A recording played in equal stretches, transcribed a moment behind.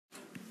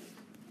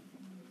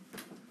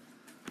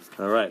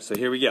All right, so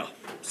here we go.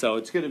 So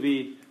it's going to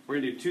be, we're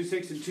going to do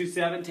 2.6 and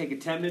 2.7, take a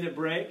 10-minute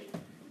break,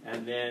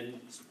 and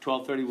then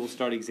 12:30 we'll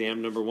start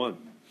exam number 1.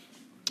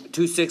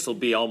 2.6 will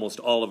be almost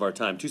all of our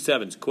time.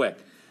 2.7 is quick.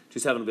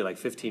 2.7 will be like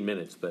 15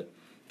 minutes, but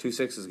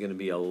 2.6 is going to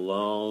be a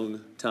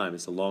long time.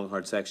 It's a long,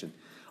 hard section.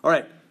 All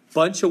right,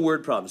 bunch of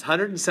word problems.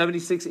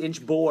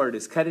 176-inch board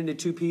is cut into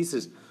 2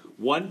 pieces.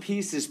 One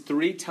piece is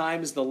 3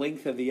 times the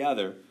length of the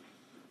other.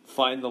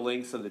 Find the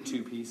lengths of the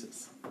 2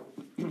 pieces.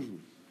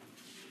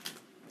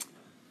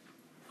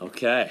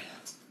 Okay.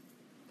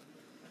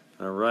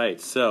 All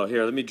right, so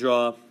here, let me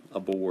draw a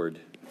board.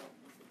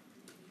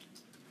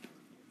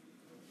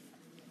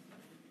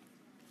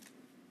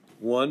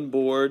 One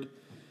board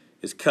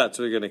is cut,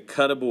 so we're going to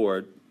cut a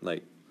board,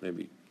 like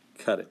maybe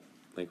cut it,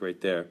 like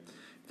right there.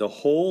 The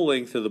whole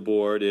length of the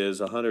board is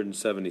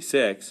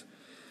 176.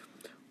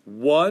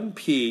 One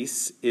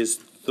piece is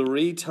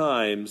 3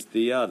 times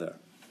the other.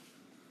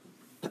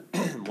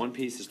 One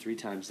piece is 3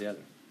 times the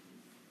other.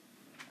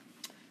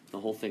 The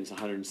whole thing's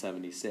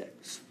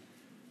 176.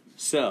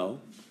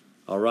 So,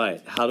 all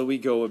right, how do we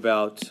go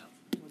about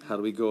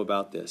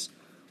this?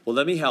 Well,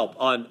 let me help.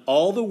 On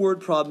all the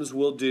word problems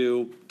we'll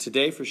do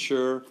today for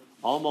sure,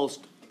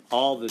 almost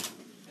all it's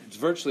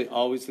virtually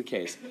always the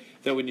case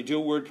that when you do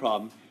a word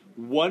problem,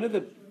 one of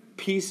the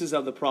pieces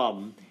of the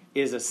problem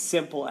is a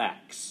simple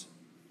X,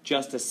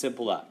 just a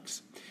simple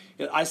X.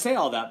 I say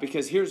all that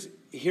because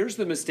here's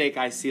the mistake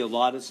I see a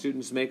lot of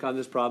students make on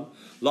this problem.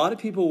 A lot of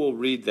people will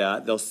read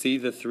that, they'll see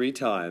the 3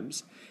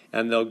 times,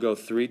 and they'll go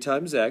 3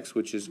 times X,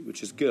 which is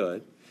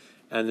good,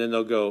 and then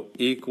they'll go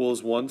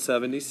equals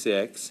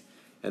 176,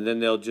 and then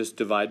they'll just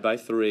divide by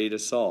 3 to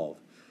solve.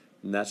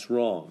 And that's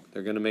wrong.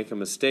 They're going to make a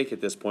mistake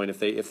at this point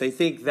if they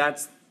think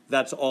that's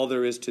all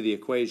there is to the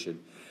equation.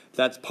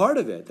 That's part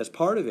of it. That's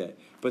part of it.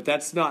 But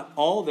that's not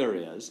all there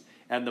is.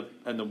 And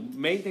the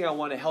main thing I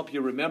want to help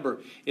you remember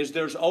is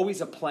there's always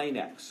a plain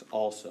X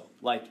also,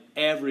 like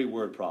every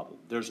word problem.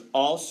 There's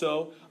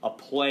also a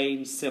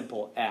plain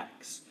simple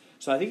X.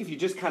 So I think if you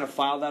just kind of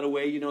file that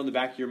away, in the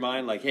back of your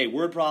mind, like, hey,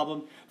 word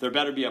problem, there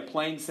better be a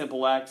plain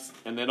simple X,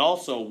 and then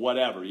also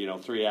whatever,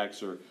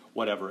 3X or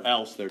whatever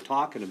else they're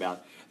talking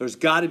about. There's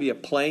got to be a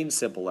plain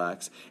simple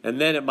X,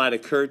 and then it might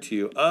occur to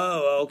you,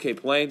 oh, okay,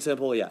 plain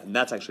simple, yeah, and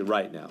that's actually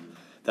right now.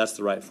 That's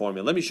the right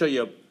formula. Let me show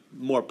you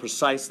more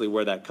precisely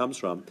where that comes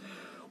from.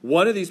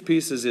 One of these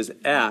pieces is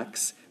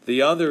X,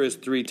 the other is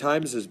 3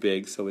 times as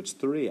big, so it's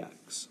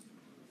 3X.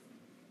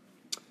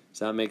 Does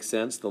that make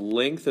sense? The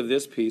length of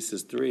this piece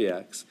is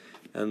 3X,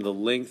 and the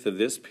length of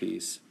this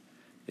piece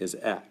is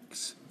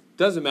X.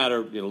 Doesn't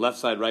matter, left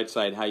side, right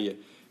side, how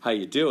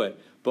you do it,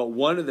 but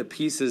one of the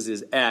pieces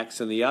is X,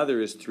 and the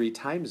other is 3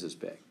 times as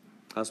big.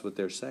 That's what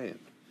they're saying.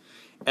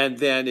 And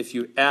then if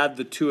you add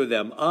the 2 of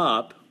them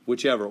up,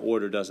 whichever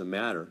order doesn't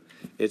matter,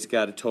 it's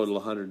got a total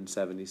of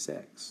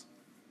 176.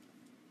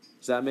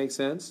 Does that make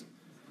sense?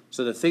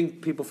 So the thing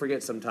people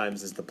forget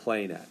sometimes is the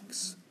plain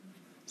X.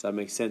 Does that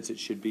make sense? It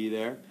should be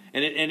there.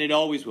 And it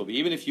always will be.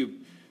 Even if you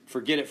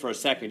forget it for a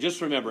second,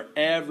 just remember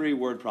every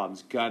word problem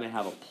is going to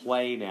have a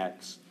plain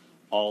X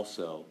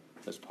also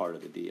as part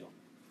of the deal.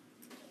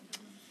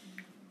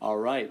 All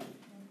right.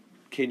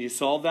 Can you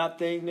solve that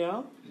thing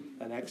now?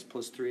 That X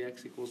plus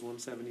 3X equals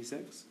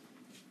 176?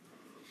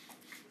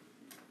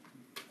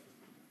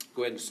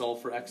 Go ahead and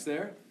solve for X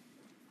there.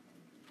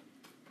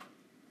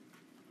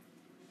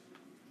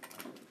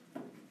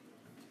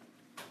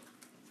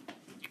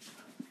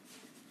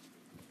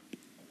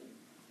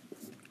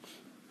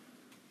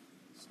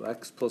 So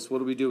X plus, what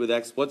do we do with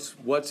X?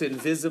 What's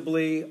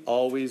invisibly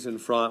always in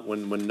front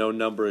when no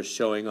number is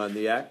showing on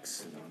the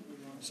X?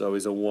 It's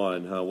always a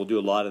 1. We'll do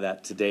a lot of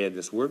that today in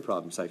this word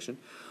problem section.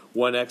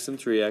 1X and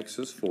 3X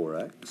is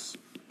 4X.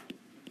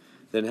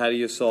 Then how do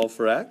you solve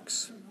for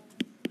X?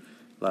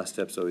 Last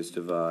step's always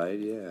divide,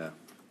 yeah.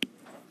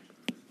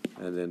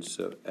 And then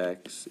so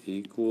X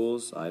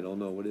equals, I don't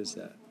know, what is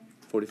that?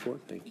 44?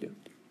 Thank you.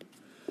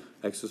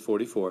 X is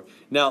 44.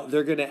 Now,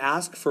 they're going to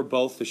ask for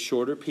both the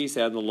shorter piece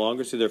and the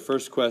longer. So their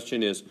first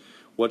question is,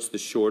 what's the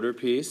shorter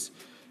piece?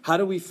 How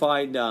do we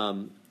find,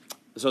 so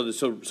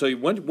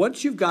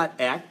once you've got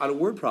X, on a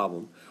word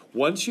problem,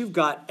 once you've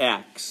got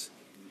X,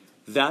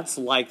 that's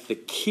like the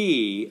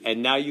key,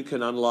 and now you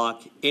can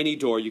unlock any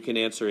door, you can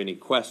answer any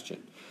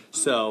question.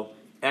 So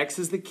X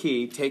is the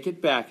key, take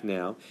it back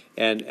now,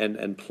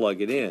 and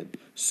plug it in.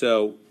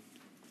 So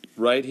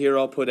right here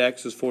I'll put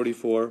X is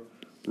 44,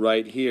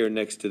 right here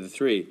next to the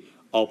 3.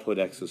 I'll put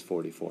X is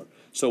 44.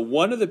 So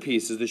one of the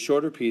pieces, the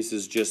shorter piece,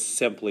 is just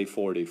simply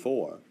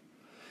 44.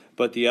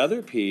 But the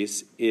other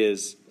piece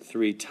is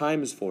 3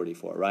 times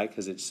 44, right?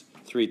 Because it's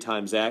 3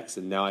 times X,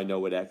 and now I know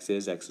what X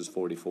is. X is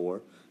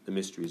 44. The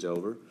mystery's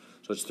over.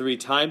 So it's 3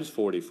 times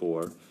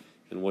 44.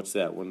 And what's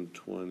that?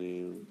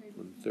 120,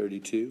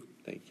 132.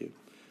 Thank you.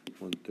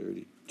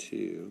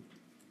 132.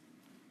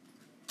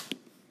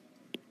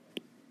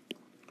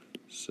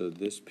 So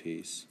this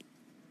piece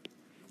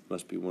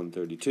must be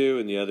 132,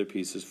 and the other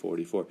piece is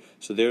 44.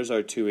 So there's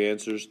our 2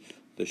 answers.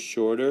 The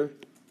shorter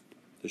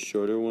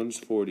one's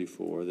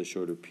 44, the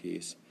shorter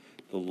piece.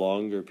 The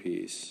longer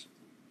piece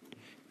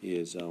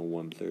is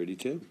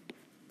 132.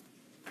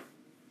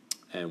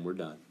 And we're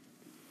done.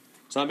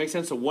 Does that make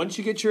sense? So once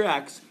you get your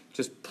x,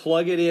 just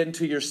plug it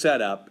into your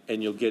setup,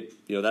 and you'll get,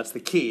 that's the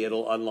key.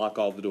 It'll unlock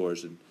all the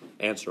doors and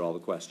answer all the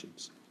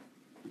questions.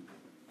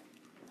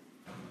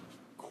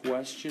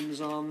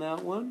 Questions on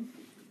that one?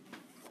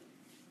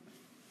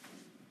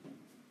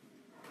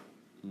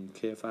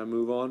 Okay, if I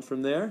move on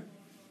from there.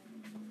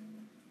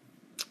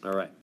 All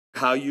right.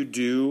 How you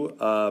do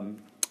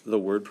the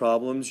word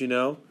problems,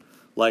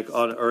 like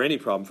or any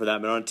problem for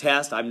that matter. On a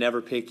test, I'm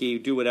never picky.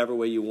 Do whatever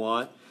way you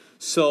want.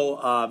 So,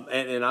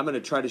 and I'm going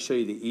to try to show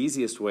you the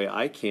easiest way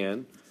I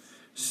can.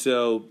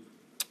 So,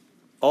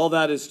 all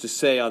that is to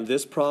say on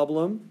this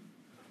problem,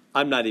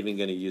 I'm not even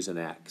going to use an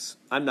X.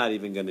 I'm not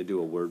even going to do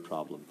a word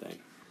problem thing.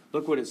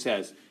 Look what it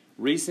says.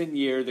 Recent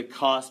year, the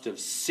cost of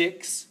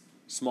 6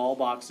 small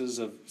boxes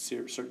of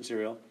certain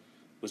cereal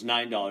was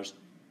 $9.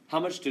 How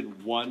much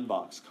did 1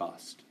 box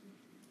cost?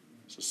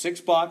 So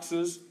 6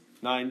 boxes,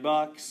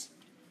 $9.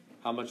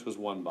 How much was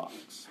 1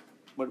 box?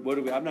 What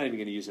do we? I'm not even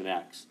going to use an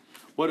X.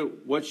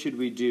 What should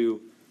we do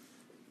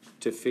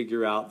to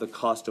figure out the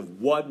cost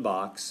of 1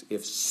 box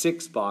if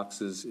 6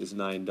 boxes is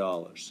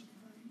 $9?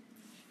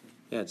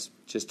 Yeah, it's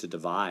just a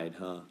divide,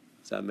 huh?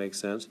 Does that make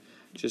sense?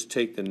 Just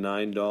take the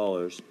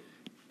 $9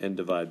 and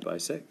divide by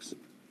 6.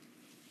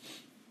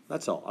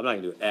 That's all. I'm not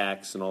going to do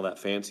X and all that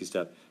fancy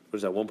stuff. What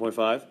is that,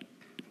 1.5?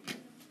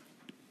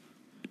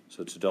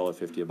 So it's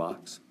 $1.50 a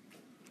box.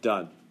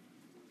 Done.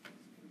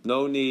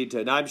 No need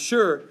to. Now I'm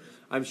sure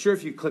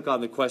if you click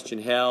on the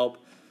question help,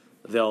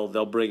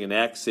 they'll bring an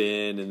X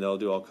in and they'll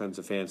do all kinds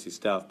of fancy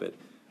stuff, but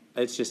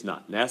it's just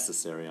not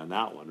necessary on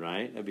that one,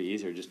 right? It'd be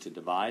easier just to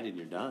divide and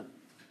you're done.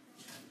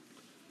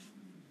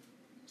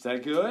 Is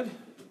that good?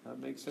 That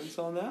makes sense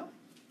on that?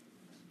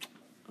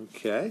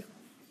 Okay.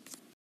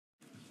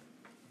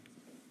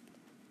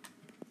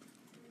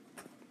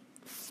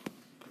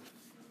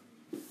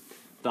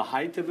 The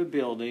height of a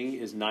building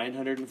is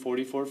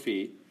 944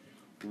 feet,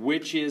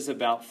 which is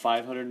about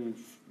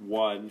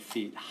 501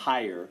 feet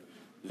higher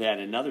than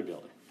another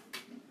building.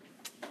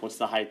 What's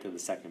the height of the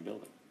second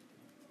building?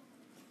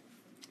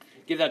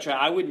 Give that a try.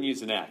 I wouldn't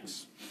use an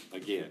X.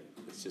 Again,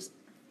 it's just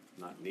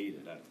not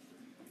needed.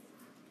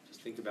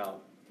 Just think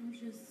about. Don't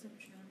just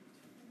subtract.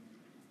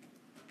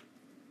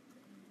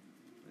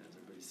 Does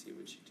everybody see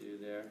what you do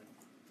there?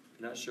 If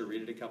you're not sure,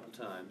 read it a couple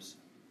times.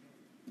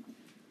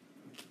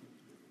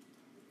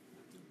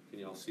 Can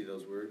you all see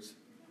those words?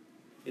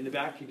 In the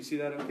back, can you see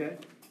that okay?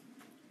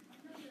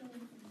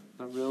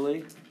 Not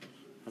really?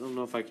 I don't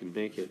know if I can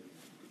make it.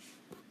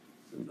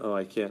 Oh,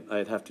 I can't.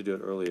 I'd have to do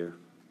it earlier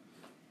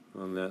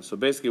on that. So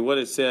basically what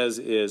it says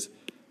is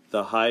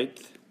the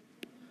height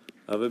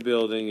of a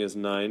building is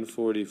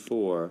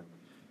 944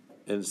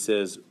 and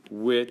says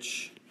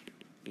which,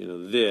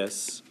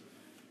 this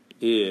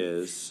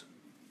is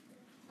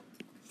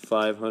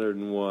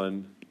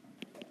 501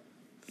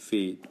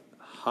 feet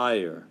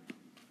higher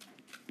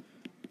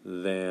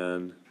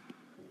than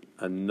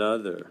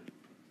another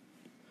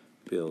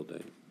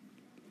building.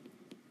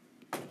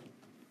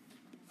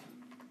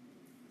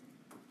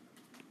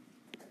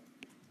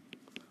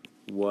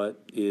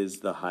 What is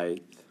the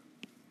height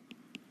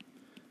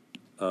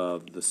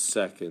of the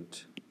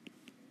second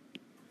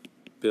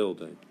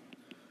building?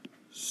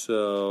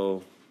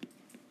 So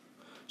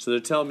they're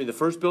telling me the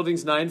first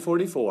building's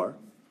 944.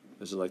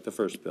 This is like the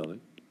first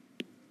building.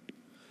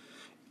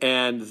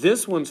 And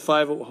this one's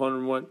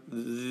 501.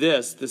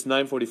 This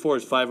 944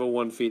 is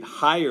 501 feet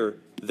higher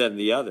than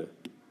the other.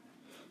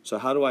 So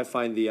how do I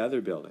find the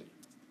other building?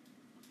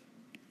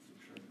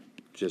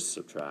 Just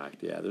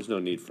subtract. Yeah, there's no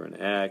need for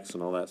an X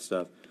and all that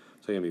stuff. So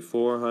it's going to be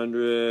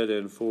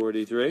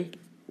 443.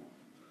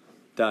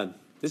 Done.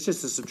 It's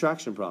just a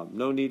subtraction problem.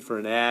 No need for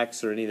an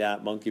X or any of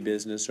that monkey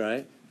business,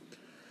 right?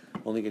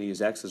 Only going to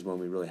use X's when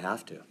we really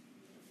have to.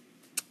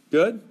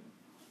 Good?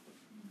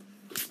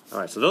 All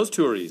right, so those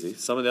two are easy.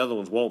 Some of the other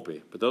ones won't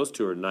be, but those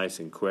two are nice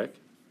and quick.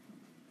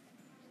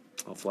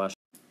 I'll flash.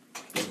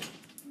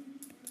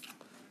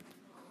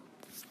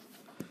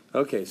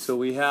 Okay, so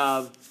we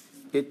have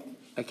it.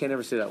 I can't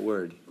ever say that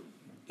word.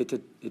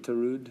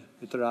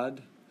 Itarad.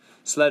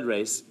 Sled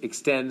race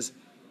extends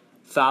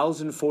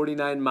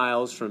 1,049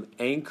 miles from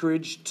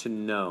Anchorage to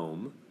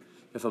Nome.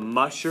 If a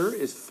musher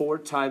is 4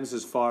 times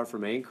as far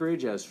from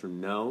Anchorage as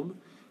from Nome,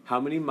 how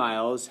many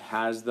miles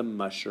has the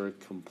musher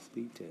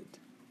completed?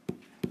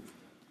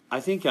 I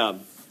think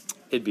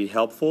it'd be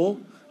helpful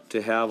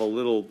to have a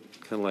little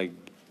kind of like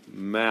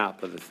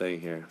map of the thing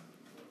here.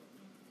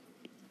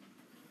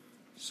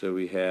 So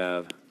we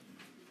have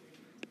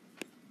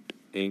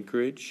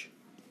Anchorage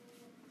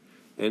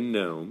and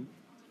Nome,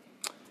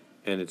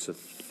 and it's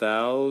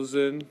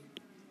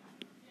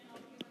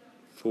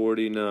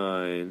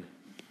 1,049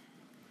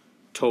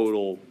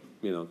 total,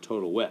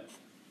 total width.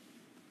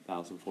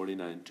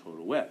 1,049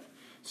 total width.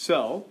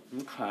 So,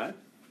 okay.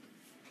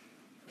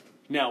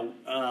 Now,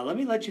 let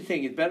me let you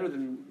think. It's better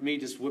than me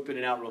just whipping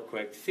it out real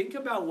quick. Think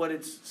about what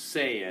it's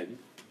saying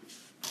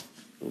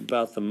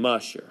about the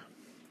musher.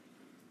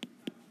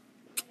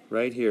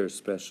 Right here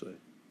especially.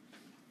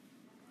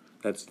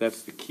 That's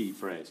the key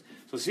phrase.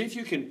 So see if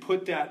you can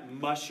put that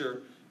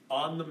musher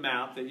on the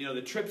map. That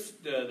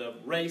the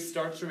race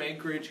starts from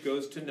Anchorage,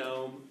 goes to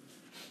Nome.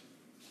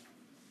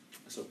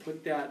 So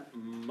put that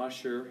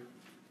musher.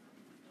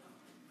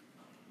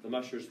 The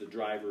musher's the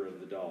driver of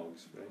the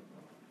dogs, right?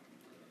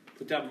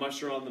 Put that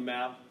musher on the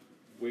map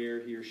where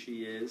he or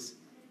she is.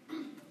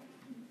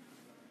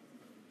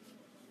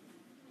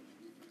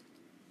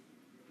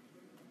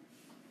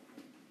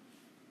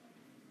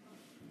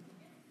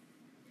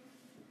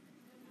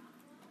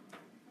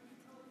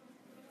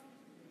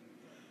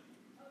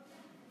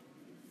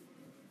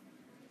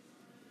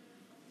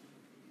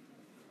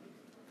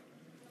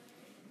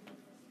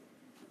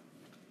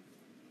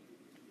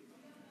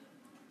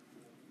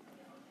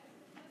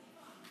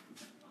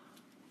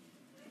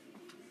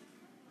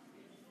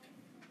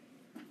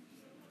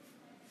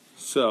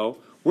 So,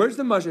 where's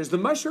the musher? Is the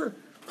musher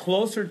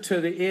closer to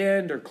the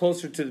end or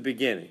closer to the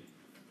beginning?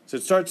 So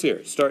it starts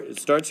here. It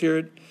starts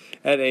here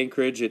at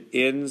Anchorage. It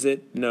ends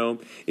at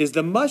Nome. Is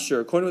the musher,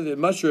 according to the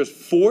musher, is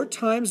 4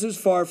 times as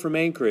far from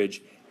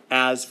Anchorage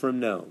as from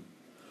Nome.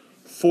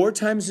 4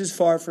 times as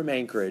far from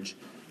Anchorage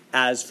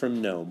as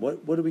from Nome.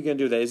 What are we going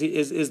to do with that?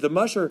 Is the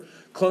musher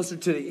closer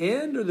to the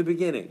end or the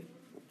beginning?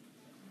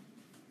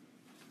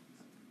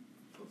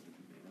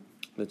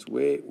 It's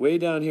way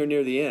down here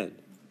near the end.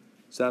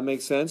 Does that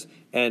make sense?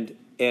 And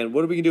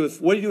what do we do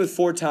with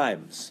 4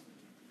 times?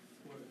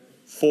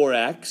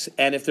 4x.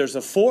 And if there's a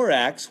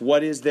 4x,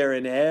 what is there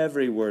in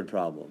every word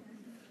problem?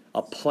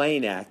 A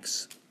plain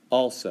x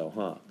also,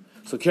 huh?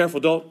 So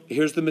careful,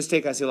 here's the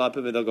mistake I see a lot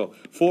of people, they'll go,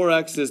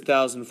 4x is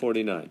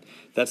 1049.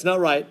 That's not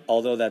right,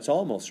 although that's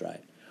almost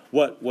right.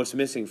 What's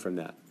missing from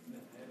that?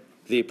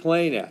 The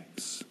plain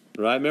x.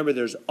 Right? Remember,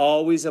 there's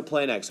always a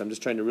plain x. I'm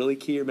just trying to really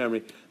key your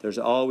memory. There's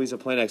always a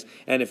plain x.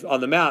 And if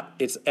on the map,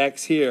 it's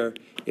x here,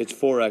 it's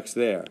 4x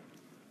there.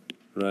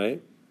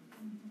 Right?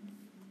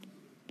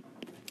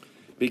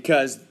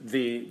 Because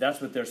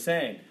that's what they're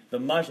saying. The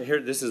musher, here,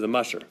 this is the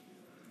musher.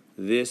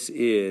 This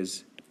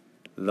is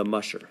the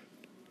musher.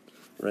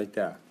 Right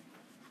there.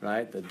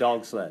 Right? The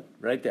dog sled.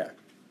 Right there.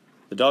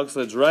 The dog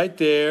sled's right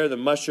there. The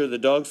musher, the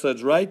dog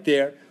sled's right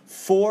there.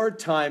 4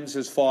 times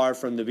as far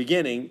from the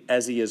beginning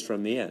as he is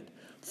from the end.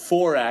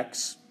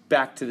 4x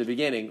back to the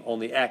beginning,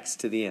 only x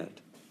to the end.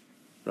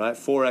 Right?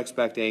 4x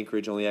back to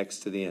Anchorage, only x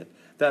to the end.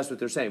 That's what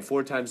they're saying.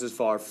 4 times as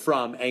far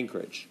from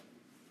Anchorage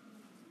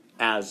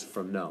as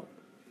from Nome.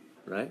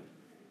 Right?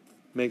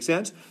 Make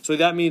sense? So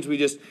that means we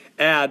just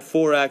add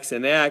 4x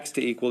and x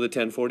to equal the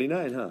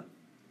 1049, huh?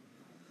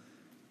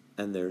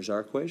 And there's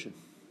our equation.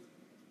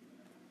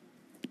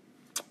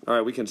 All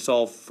right, we can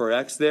solve for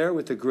x there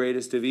with the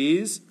greatest of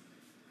ease.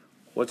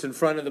 What's in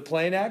front of the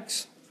plain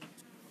x?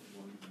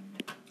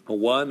 A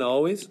 1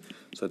 always.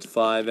 So it's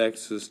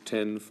 5x is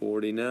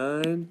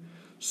 1049.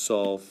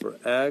 Solve for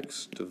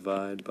x.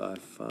 Divide by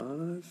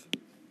 5.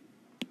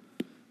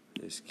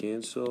 These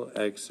cancel.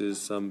 X is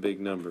some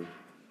big number.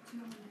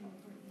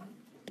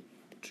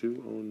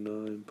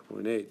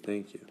 209.8.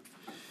 Thank you.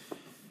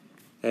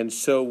 And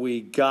so we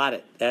got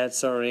it.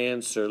 That's our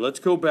answer. Let's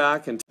go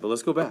back. But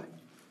let's go back.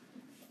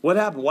 What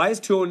happened? Why is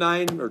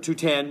 209 or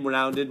 210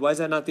 rounded? Why is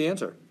that not the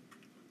answer?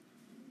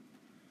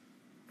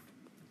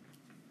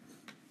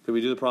 Did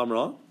we do the problem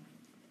wrong?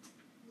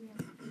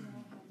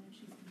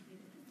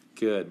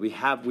 Good.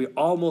 We're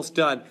almost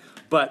done.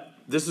 But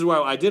this is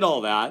where I did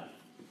all that.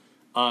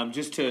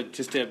 Just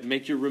to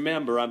make you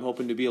remember, I'm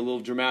hoping to be a little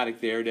dramatic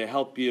there to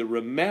help you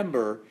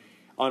remember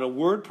on a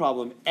word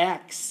problem,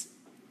 X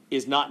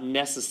is not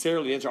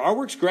necessarily the answer. Our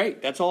work's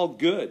great. That's all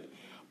good.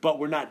 But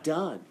we're not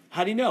done.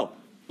 How do you know?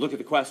 Look at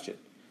the question.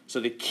 So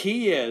the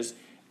key is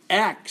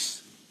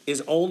X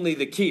is only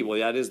the key. Well,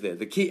 that is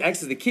the key.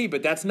 X is the key,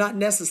 but that's not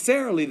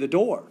necessarily the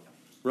door,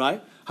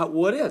 right?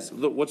 What is?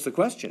 What's the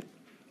question?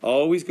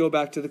 Always go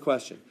back to the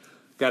question.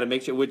 Got to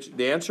make sure, which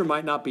the answer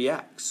might not be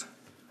X.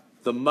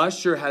 The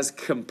musher has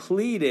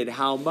completed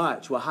how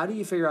much? Well, how do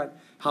you figure out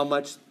how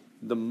much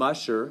the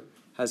musher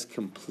has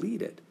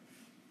completed?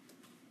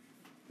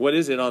 What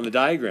is it on the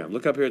diagram?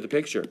 Look up here at the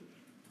picture.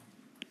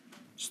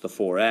 It's the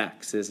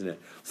 4x, isn't it?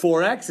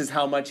 4x is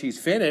how much he's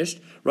finished,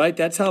 right?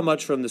 That's how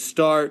much from the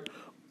start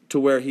to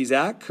where he's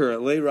at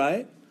currently,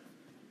 right?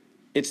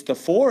 It's the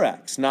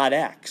 4x, not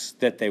x,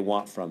 that they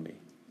want from me.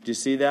 Do you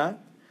see that?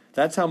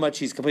 That's how much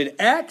he's completed.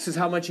 X is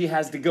how much he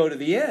has to go to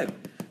the end.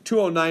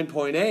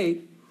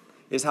 209.8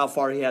 is how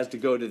far he has to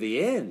go to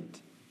the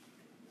end.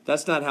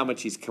 That's not how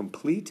much he's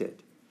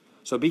completed.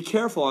 So be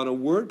careful on a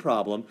word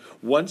problem.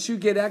 Once you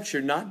get X,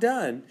 you're not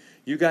done.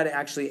 You got to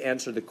actually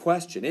answer the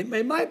question. It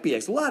might be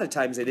X. A lot of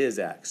times it is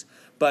X.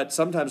 But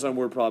sometimes on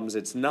word problems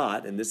it's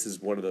not, and this is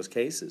one of those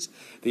cases.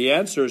 The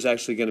answer is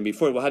actually going to be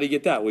 4. Well, how do you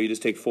get that? Well, you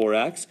just take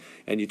 4x,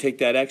 and you take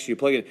that x, you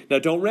plug it in. Now,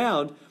 don't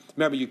round.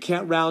 Remember, you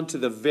can't round to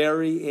the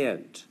very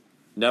end.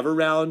 Never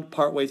round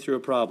partway through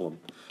a problem.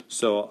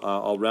 So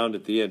I'll round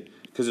at the end,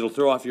 because it'll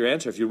throw off your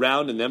answer. If you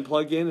round and then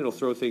plug in, it'll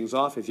throw things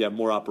off if you have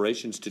more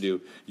operations to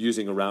do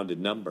using a rounded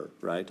number,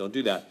 right? Don't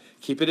do that.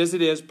 Keep it as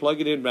it is,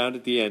 plug it in, round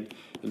at the end.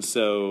 And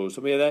so,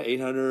 somebody had that,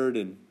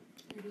 839.3.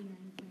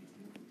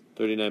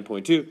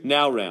 39.2.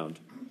 Now round.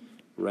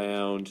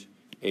 Round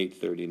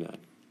 839.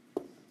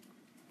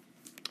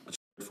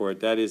 For it,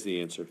 that is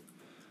the answer.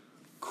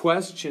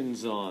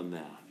 Questions on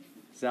that?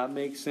 Does that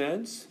make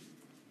sense?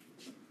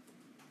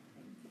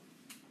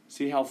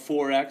 See how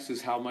 4x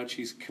is how much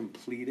he's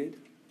completed?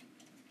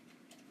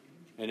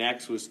 And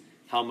x was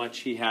how much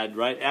he had,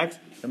 right? X,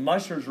 the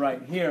musher's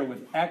right here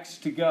with x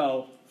to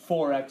go,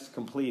 4x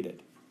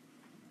completed.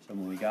 So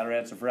when we got our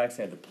answer for x,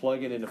 I had to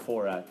plug it into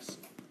 4x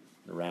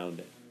and round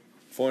it.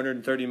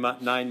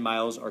 439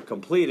 miles are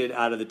completed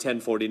out of the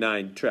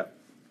 1049 trip.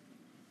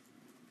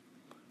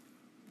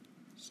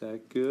 Is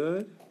that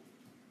good?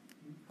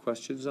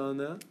 Questions on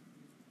that?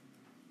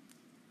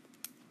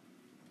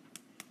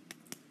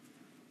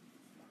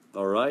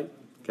 All right.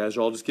 Guys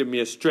are all just giving me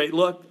a straight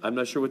look. I'm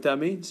not sure what that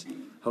means.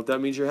 Hope that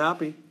means you're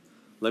happy.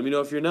 Let me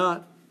know if you're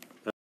not.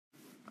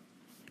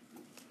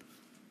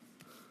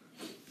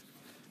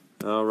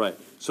 All right.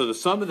 So the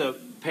sum of the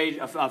page,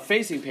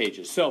 facing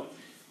pages. So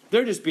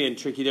they're just being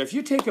tricky there. If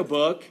you take a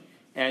book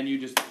and you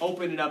just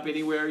open it up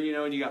anywhere, you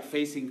know, and you got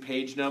facing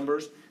page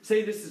numbers.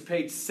 Say this is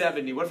page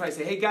 70. What if I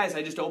say, hey guys,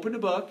 I just opened a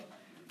book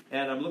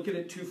and I'm looking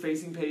at two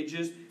facing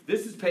pages.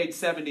 This is page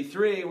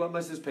 73. What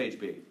must this page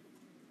be?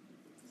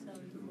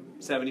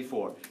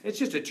 74. It's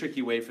just a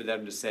tricky way for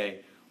them to say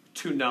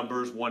two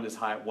numbers, one is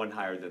high, one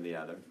higher than the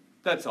other.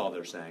 That's all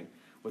they're saying.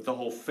 With the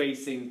whole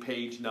facing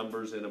page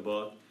numbers in a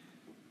book,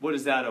 what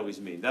does that always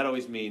mean? That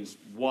always means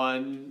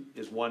one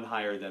is one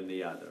higher than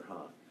the other,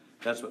 huh?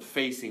 That's what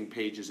facing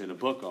pages in a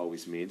book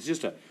always means. It's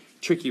just a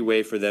tricky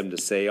way for them to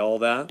say all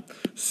that.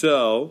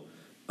 So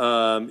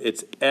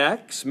it's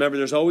x. Remember,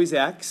 there's always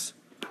x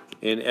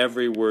in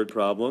every word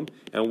problem.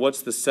 And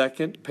what's the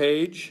second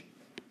page?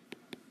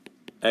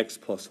 X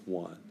plus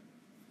 1.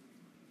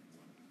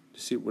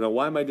 See, now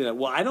why am I doing that?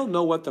 Well, I don't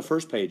know what the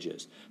first page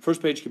is.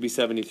 First page could be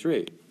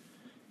 73.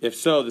 If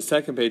so, the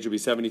second page would be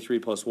 73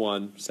 plus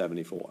 1,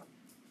 74.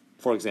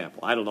 For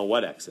example, I don't know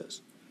what x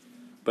is.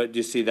 But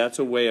you see, that's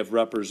a way of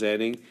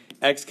representing.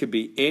 X could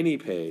be any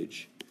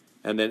page,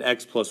 and then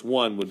x plus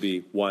 1 would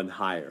be one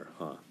higher,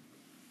 huh?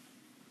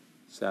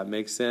 Does that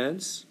make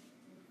sense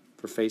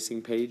for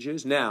facing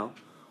pages? Now,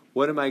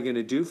 what am I going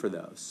to do for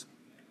those?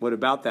 What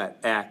about that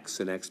x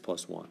and x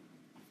plus 1?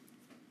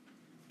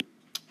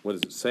 What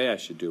does it say I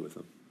should do with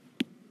them?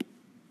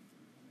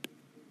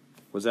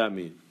 What does that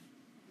mean?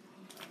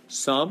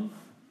 Sum?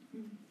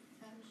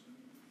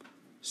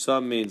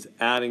 Sum means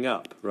adding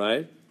up,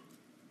 right?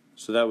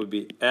 So that would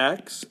be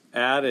x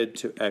added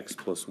to x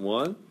plus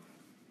 1.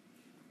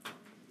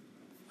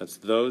 That's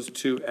those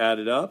two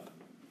added up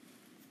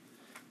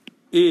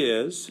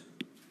is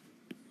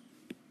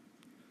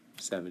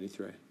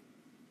 73. Is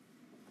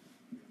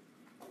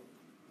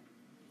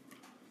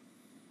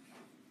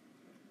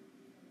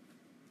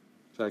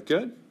that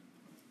good?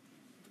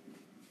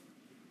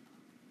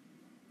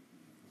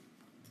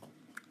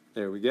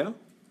 There we go.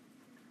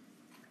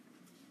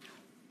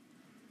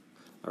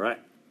 All right.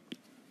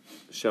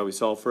 Shall we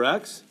solve for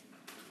x?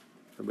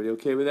 Everybody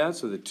okay with that?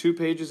 So the two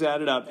pages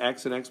added up,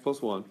 x and x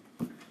plus 1,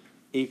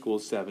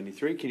 equals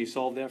 73. Can you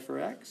solve that for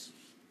x?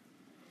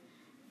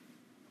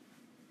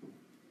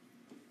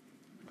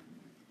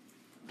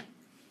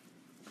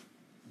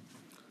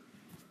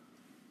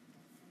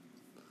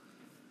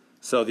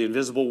 So the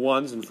invisible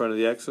 1's in front of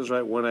the x's,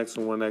 right? 1x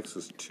and 1x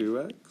is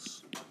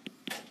 2x.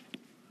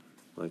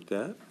 Like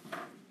that.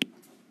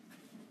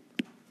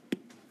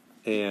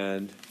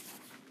 And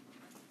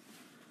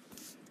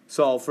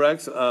solve for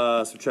x,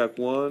 subtract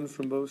 1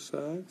 from both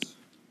sides.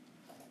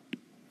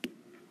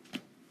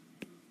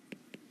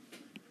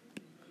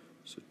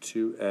 So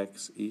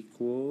 2x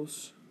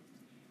equals,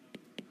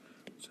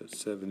 so that's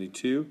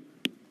 72.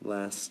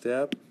 Last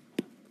step,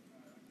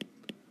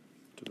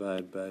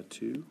 divide by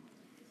 2.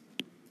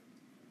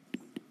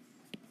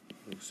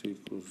 X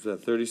equals, is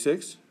that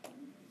 36?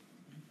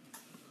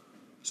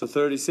 So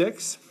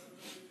 36.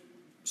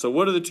 So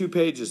what are the two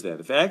pages then?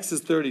 If x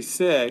is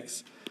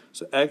 36,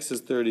 so x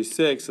is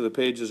 36, so the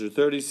pages are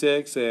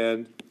 36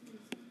 and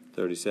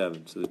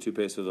 37. So the two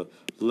pages, so the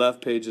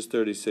left page is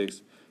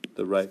 36,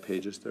 the right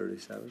page is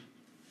 37.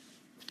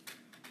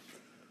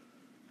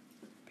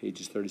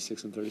 Pages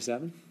 36 and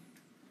 37.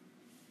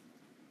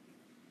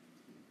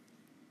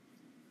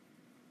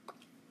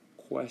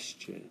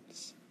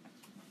 Questions?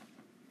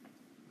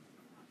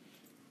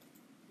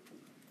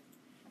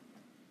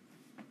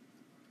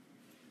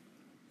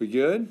 We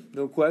good?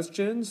 No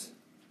questions?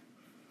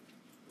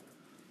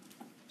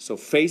 So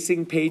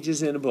facing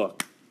pages in a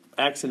book,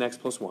 x and x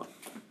plus 1.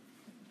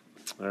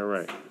 All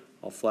right.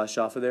 I'll flash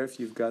off of there if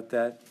you've got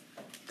that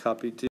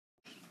copied too.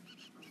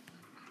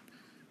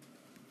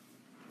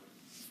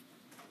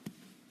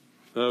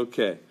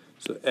 Okay.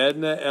 So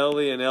Edna,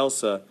 Ellie, and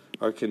Elsa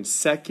are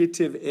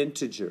consecutive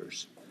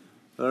integers.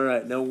 All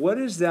right. Now what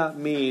does that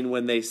mean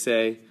when they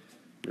say,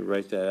 let me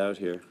write that out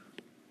here.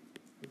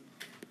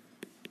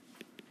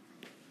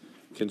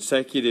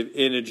 Consecutive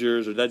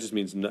integers, or that just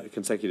means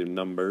consecutive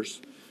numbers.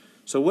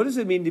 So what does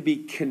it mean to be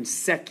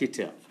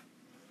consecutive?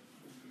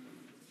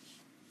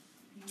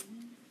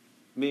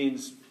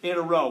 means in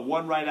a row,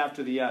 one right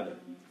after the other.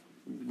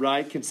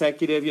 Right?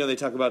 Consecutive, they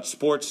talk about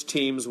sports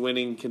teams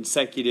winning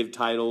consecutive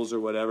titles or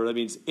whatever. That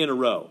means in a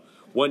row.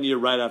 1 year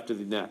right after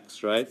the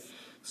next, right?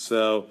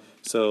 So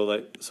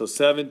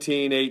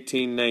 17,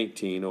 18,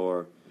 19,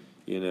 or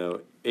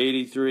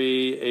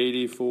 83,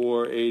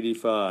 84,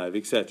 85,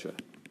 etc.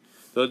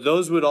 So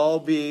those would all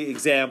be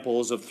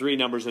examples of three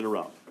numbers in a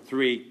row,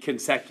 three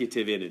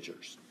consecutive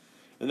integers.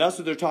 And that's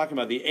what they're talking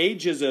about. The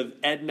ages of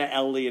Edna,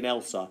 Ellie, and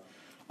Elsa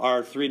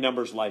are three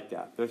numbers like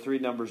that. They're three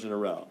numbers in a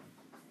row.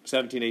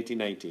 17, 18,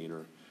 19,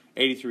 or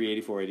 83,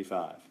 84,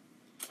 85.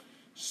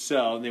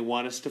 So they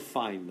want us to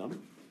find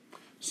them.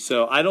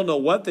 So I don't know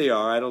what they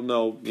are. I don't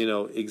know,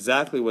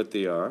 exactly what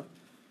they are.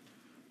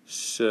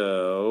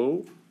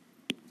 So,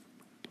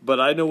 but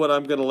I know what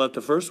I'm going to let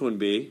the first one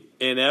be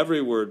in every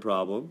word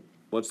problem.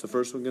 What's the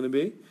first one going to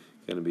be?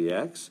 Going to be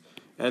x.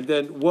 And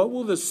then what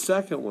will the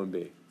second one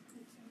be?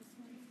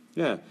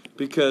 Yeah,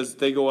 because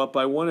they go up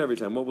by 1 every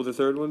time. What will the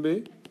third one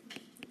be?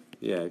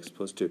 Yeah, x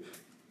plus 2.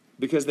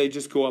 Because they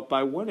just go up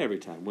by 1 every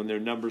time when they're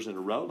numbers in a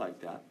row like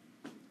that.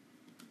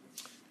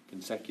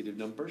 Consecutive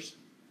numbers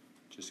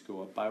just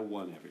go up by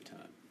 1 every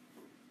time.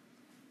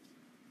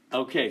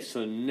 Okay,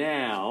 so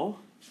now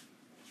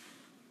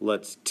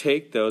let's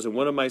take those, and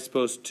what am I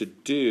supposed to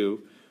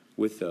do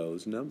with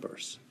those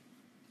numbers?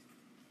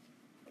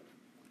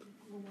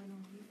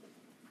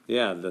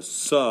 Yeah, the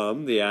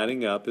sum, the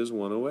adding up is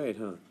 108,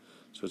 huh?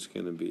 So it's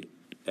going to be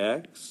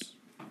x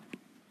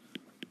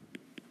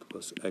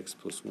plus x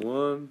plus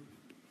 1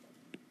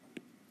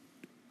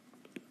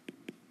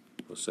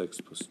 plus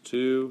x plus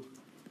 2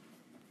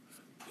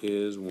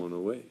 is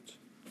 108.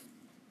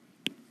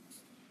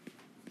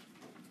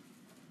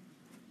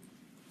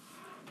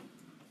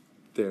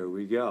 There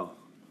we go.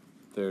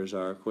 There's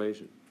our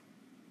equation.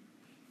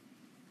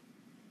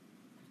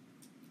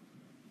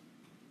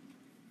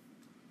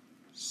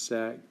 Is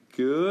that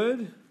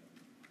good?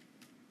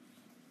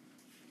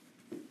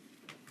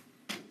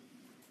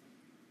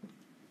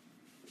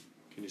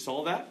 Can you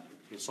solve that?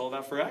 Can you solve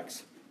that for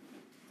x?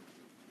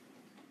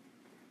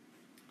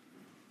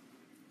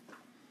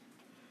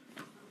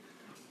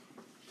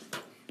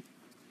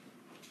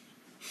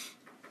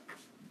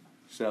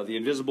 So the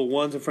invisible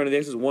ones in front of the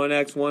x is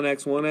 1x,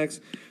 1x, 1x,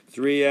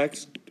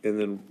 3x, and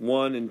then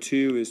 1 and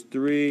 2 is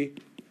 3,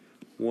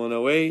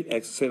 108.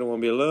 X is saying I want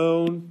to be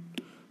alone,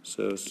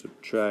 so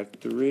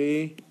subtract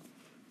 3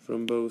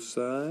 from both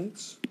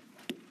sides.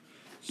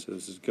 So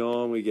this is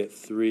gone. We get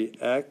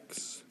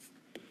 3x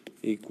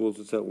equals,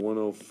 what's that,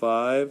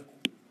 105.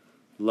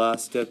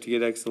 Last step to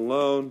get x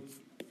alone,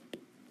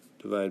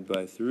 divide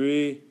by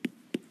 3.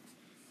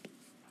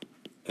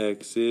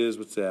 X is,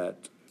 what's that?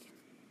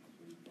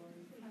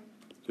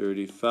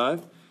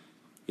 35.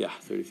 Yeah,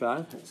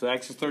 35. So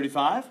x is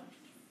 35.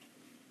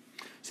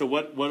 So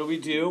what do we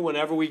do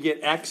whenever we get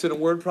x in a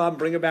word problem?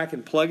 Bring it back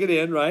and plug it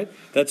in, right?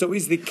 That's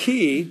always the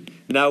key.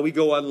 Now we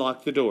go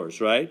unlock the doors,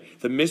 right?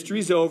 The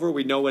mystery's over.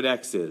 We know what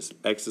x is.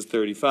 X is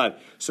 35.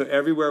 So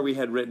everywhere we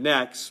had written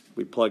x,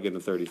 we plug in a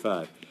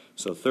 35.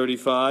 So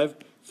 35,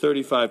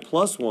 35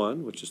 plus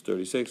 1, which is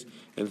 36,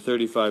 and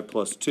 35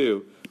 plus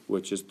 2,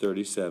 which is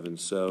 37.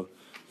 So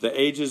the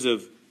ages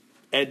of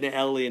Edna,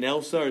 Ellie, and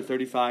Elsa are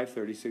 35,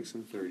 36,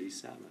 and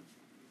 37.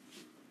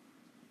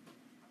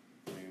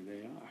 There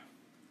they are.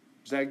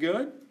 Is that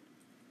good?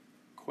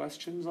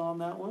 Questions on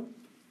that one?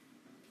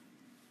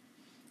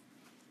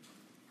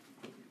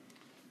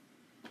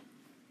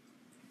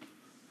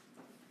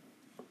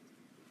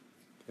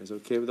 You guys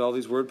okay with all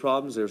these word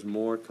problems? There's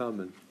more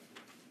coming.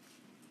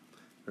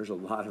 There's a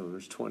lot of them.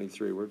 There's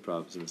 23 word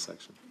problems in this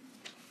section.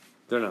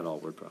 They're not all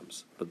word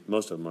problems, but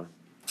most of them are.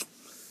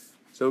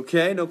 It's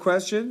okay? No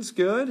questions?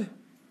 Good?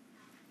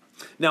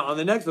 Now, on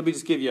the next, let me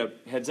just give you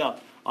a heads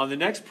up. On the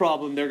next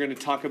problem, they're going to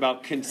talk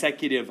about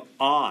consecutive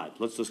odd.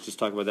 Let's just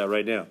talk about that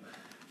right now.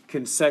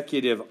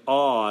 Consecutive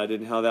odd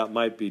and how that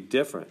might be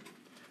different.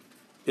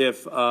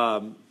 If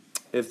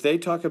they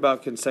talk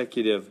about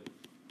consecutive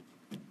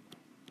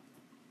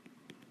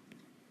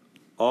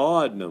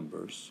odd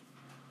numbers,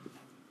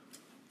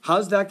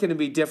 how's that going to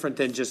be different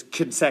than just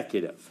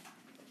consecutive?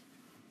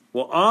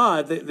 Well,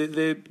 odd,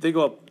 they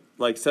go up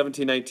like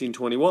 17, 19,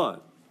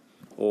 21,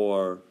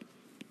 or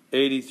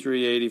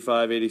 83,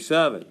 85,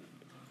 87,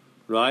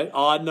 right?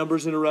 Odd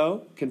numbers in a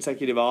row,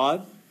 consecutive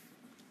odd.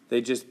 They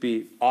just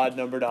be odd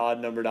number to odd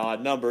number to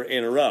odd number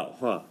in a row,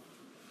 huh?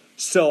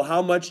 So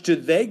how much do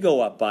they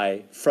go up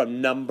by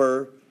from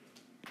number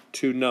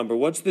to number?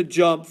 What's the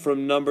jump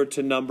from number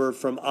to number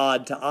from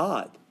odd to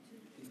odd?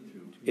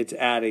 It's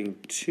adding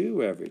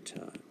 2 every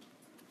time.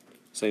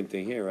 Same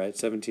thing here, right?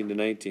 17 to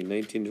 19,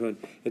 19 to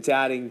 20. It's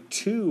adding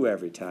 2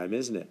 every time,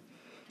 isn't it?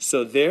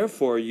 So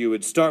therefore, you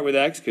would start with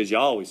x, because you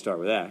always start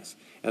with x.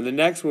 And the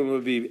next one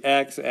would be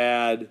x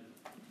add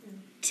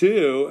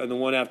 2, and the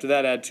one after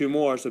that add 2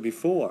 more, so it would be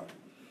 4.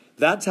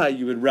 That's how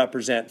you would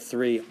represent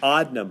 3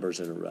 odd numbers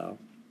in a row.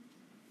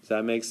 Does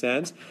that make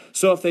sense?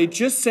 So if they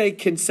just say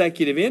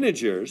consecutive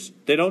integers,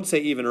 they don't say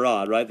even or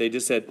odd, right? They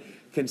just said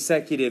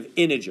consecutive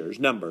integers,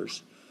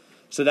 numbers.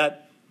 So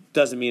that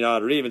doesn't mean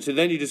odd or even. So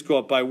then you just go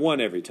up by 1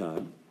 every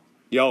time.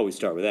 You always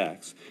start with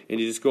x. And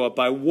you just go up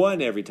by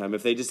 1 every time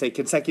if they just say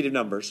consecutive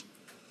numbers.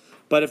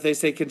 But if they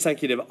say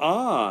consecutive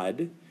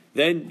odd,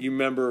 then you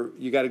remember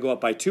you got to go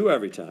up by 2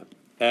 every time.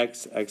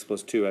 X, x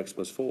plus 2, x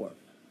plus 4.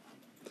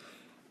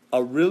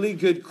 A really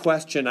good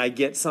question I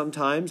get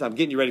sometimes, I'm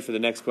getting you ready for the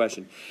next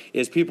question,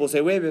 is people say,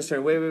 wait,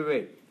 mister,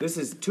 wait. This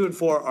is 2 and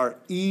 4 are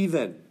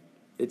even.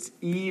 It's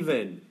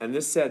even. And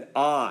this said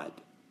odd.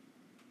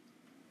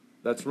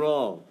 That's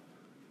wrong.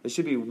 It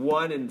should be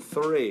 1 and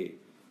 3.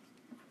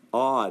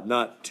 Odd,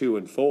 not 2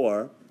 and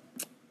 4.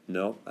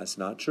 No, that's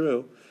not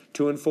true.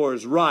 2 and 4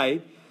 is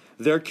right.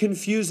 They're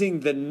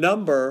confusing the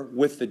number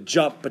with the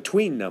jump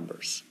between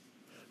numbers,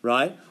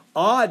 right?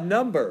 Odd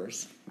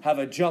numbers have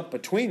a jump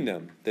between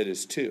them that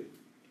is 2,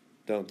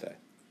 don't they?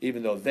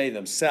 Even though they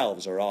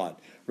themselves are odd,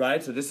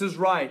 right? So this is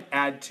right,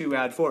 add 2,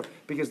 add 4,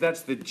 because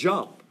that's the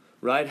jump,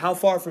 right? How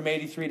far from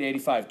 83 to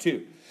 85?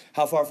 2.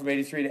 How far from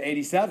 83 to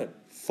 87?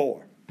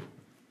 4.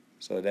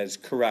 So that is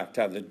correct.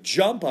 The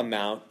jump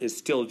amount is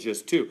still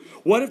just 2.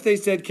 What if they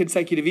said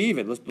consecutive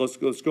even? Let's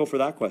go for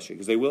that question,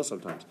 because they will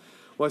sometimes.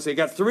 Well, so you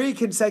got 3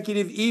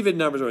 consecutive even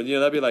numbers.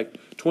 That'd be like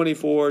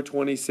 24,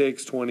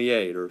 26,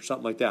 28, or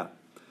something like that.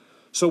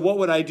 So what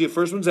would I do?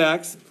 First one's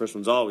x. First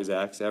one's always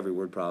x, every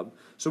word problem.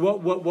 So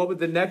what would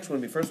the next one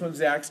be? First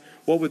one's x.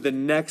 What would the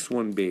next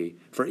one be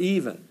for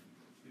even?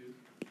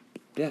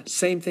 Yeah,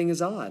 same thing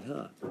as odd,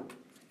 huh?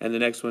 And the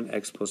next one,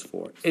 x plus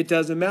 4. It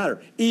doesn't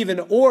matter. Even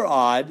or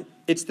odd,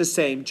 it's the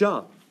same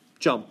jump.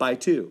 Jump by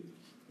 2,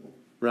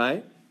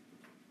 right?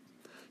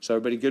 So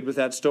everybody good with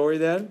that story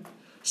then?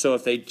 So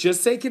if they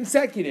just say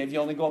consecutive, you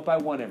only go up by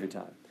 1 every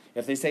time.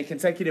 If they say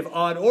consecutive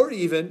odd or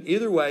even,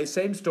 either way,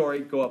 same story,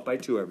 go up by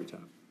 2 every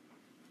time.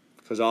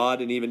 Because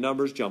odd and even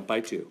numbers jump by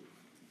 2.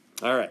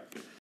 All right.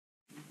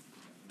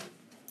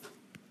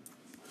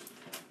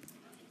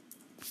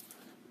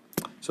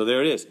 So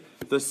there it is.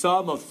 The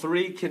sum of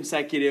 3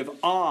 consecutive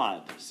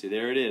odd. See,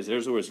 there it is.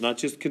 There's the word. It's not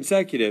just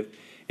consecutive.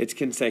 It's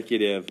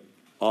consecutive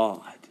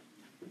odd.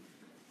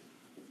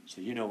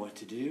 So you know what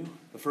to do.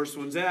 The first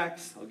one's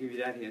x. I'll give you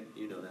that hint.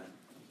 You know that.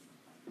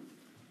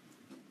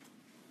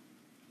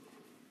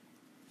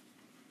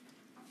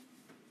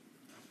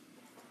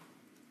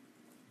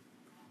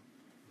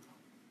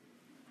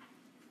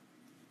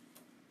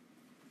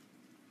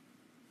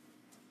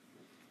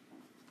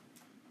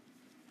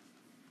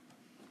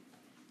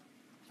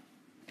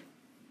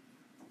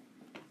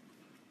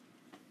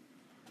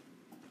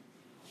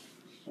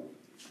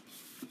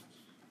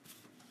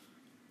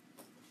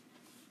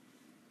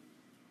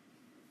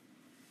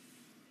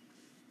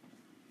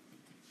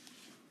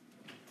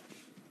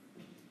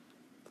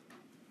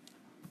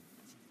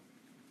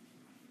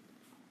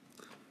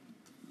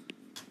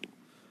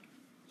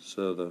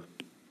 So the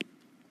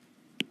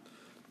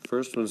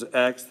first one's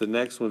x, the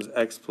next one's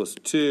x plus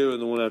 2,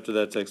 and the one after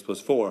that's x plus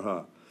 4,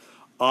 huh?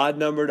 Odd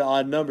number to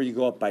odd number, you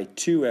go up by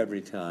 2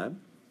 every time.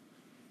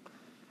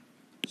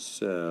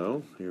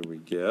 So, here we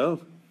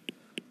go.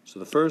 So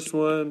the first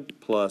one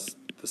plus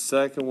the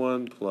second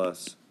one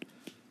plus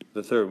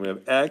the third one. We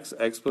have x,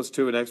 x plus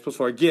 2, and x plus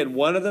 4. Again,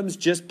 one of them's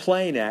just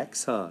plain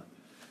x, huh?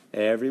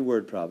 Every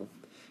word problem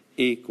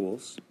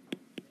equals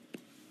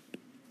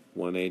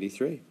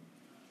 183.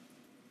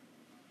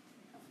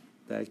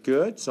 That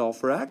good? Solve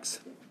for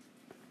x.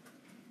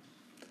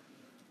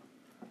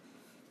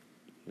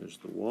 Here's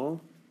the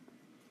wall.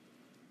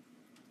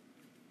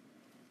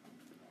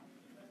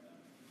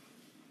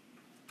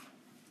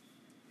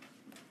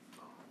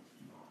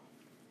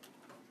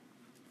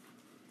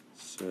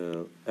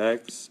 So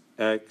x,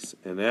 x,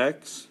 and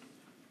x.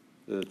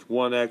 That's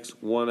 1x,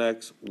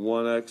 1x,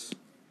 1x,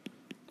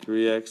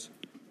 3x.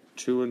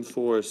 2 and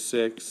 4 is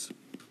 6.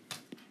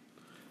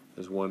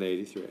 Is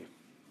 183.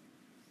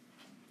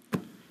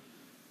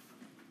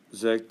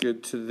 Is that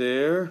good to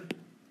there?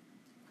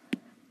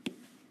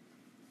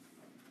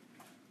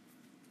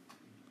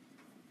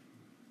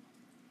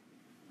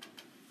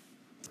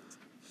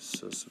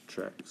 So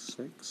subtract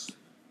 6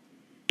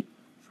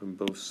 from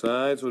both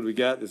sides. What do we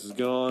got? This is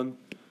gone.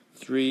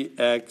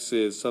 3x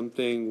is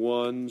something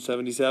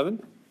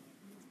 177.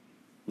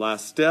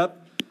 Last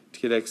step, to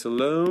get x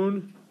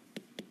alone,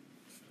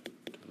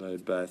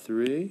 divide by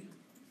 3.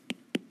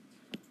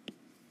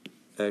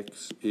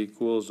 X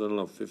equals, I don't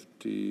know,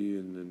 50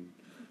 and then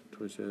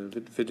 27,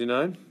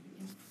 59?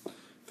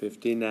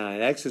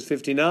 59. X is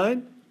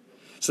 59.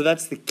 So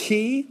that's the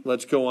key.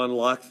 Let's go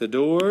unlock the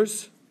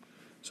doors.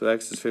 So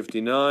x is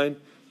 59.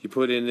 You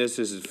put in this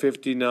is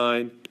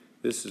 59.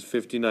 This is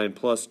 59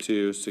 plus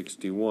 2,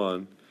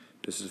 61.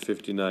 This is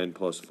 59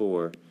 plus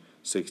 4,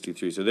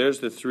 63. So there's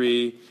the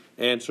 3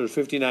 answers,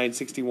 59,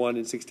 61,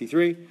 and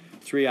 63.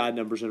 3 odd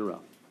numbers in a row.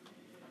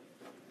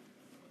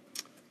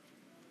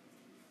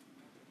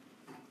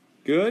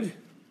 Good?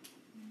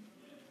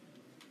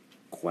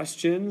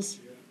 Questions?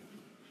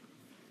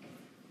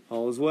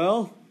 All is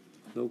well?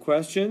 No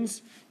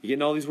questions? You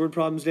getting all these word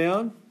problems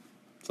down?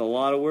 It's a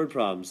lot of word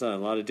problems, huh? A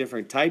lot of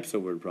different types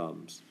of word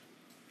problems.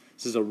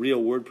 This is a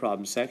real word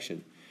problem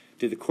section.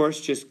 Did the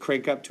course just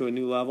crank up to a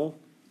new level?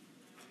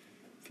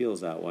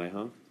 Feels that way,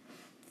 huh?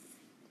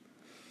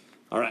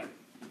 All right.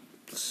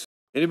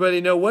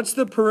 Anybody know what's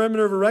the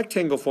perimeter of a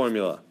rectangle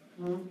formula?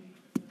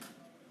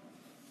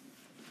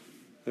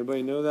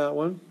 Anybody know that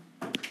one?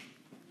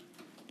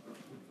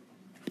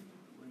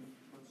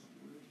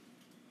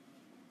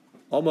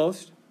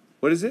 Almost.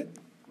 What is it?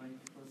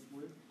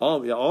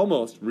 Oh, yeah,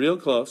 almost. Real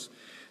close.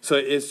 So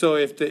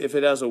if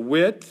it has a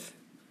width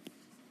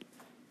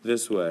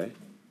this way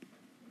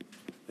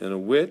and a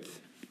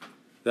width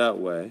that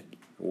way,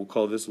 we'll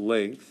call this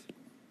length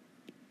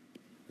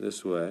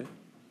this way.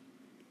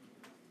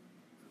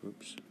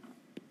 Oops.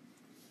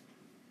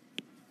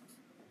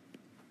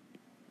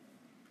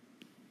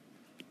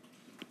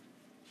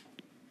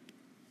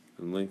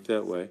 And length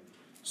that way.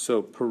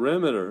 So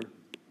perimeter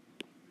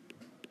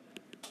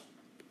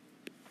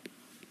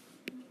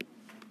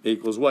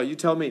equals what? You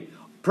tell me.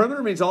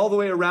 Perimeter means all the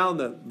way around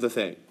the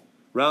thing.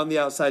 Around the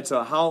outside.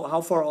 So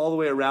how far all the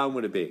way around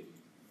would it be?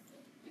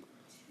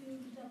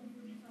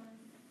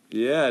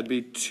 Yeah, it'd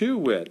be 2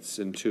 widths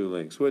and 2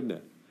 lengths, wouldn't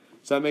it?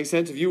 Does that make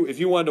sense? If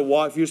you wanted to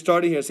walk, if you're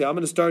starting here, say, I'm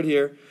going to start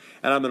here,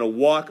 and I'm going to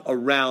walk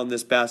around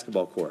this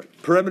basketball court.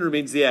 Perimeter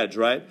means the edge,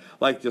 right?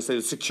 Like you'll say,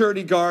 the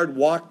security guard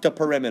walked the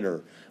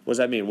perimeter. What does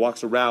that mean?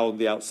 Walks around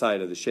the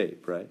outside of the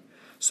shape, right?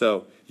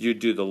 So you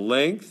do the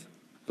length,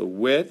 the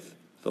width,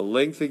 the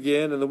length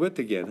again, and the width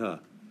again, huh?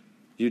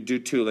 You do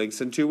 2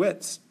 lengths and 2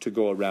 widths to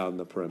go around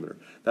the perimeter.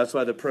 That's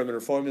why the perimeter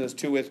formula is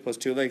 2 widths plus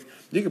 2 lengths.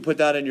 You can put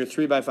that in your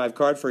 3x5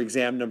 card for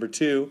exam number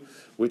 2,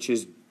 which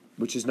is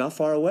not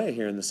far away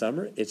here in the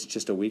summer. It's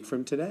just a week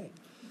from today.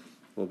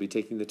 We'll be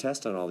taking the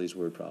test on all these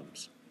word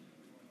problems.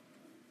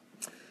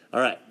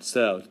 All right,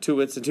 so 2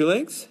 widths and 2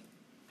 lengths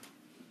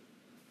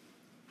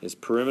is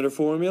perimeter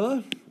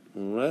formula.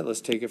 All right,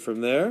 let's take it from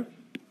there.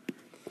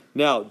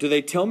 Now, do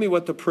they tell me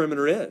what the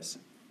perimeter is?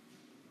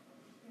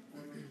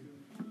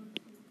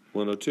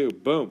 102.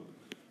 Boom.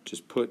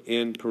 Just put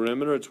in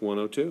perimeter, it's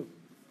 102.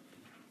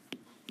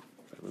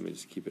 Right, let me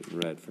just keep it in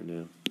red for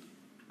now.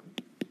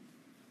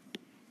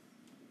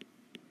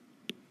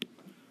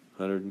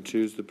 102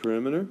 is the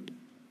perimeter.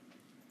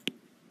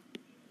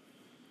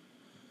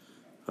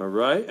 All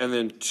right, and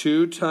then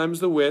 2 times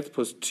the width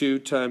plus 2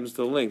 times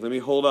the length. Let me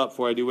hold up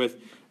before I do width.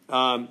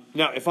 Now,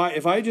 if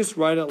I just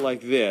write it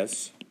like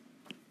this,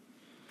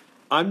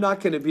 I'm not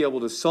going to be able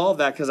to solve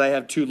that because I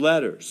have 2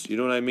 letters. You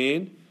know what I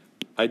mean?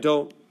 I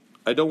don't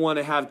want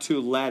to have 2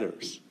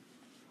 letters.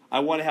 I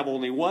want to have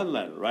only 1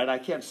 letter, right? I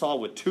can't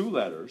solve with 2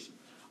 letters.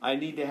 I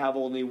need to have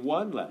only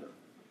 1 letter.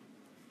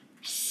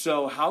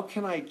 So how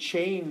can I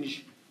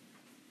change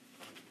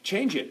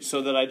it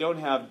so that I don't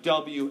have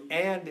W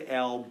and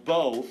L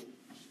both,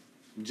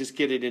 and just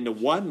get it into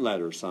 1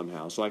 letter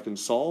somehow so I can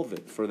solve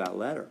it for that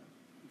letter?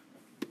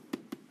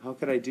 How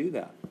could I do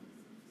that?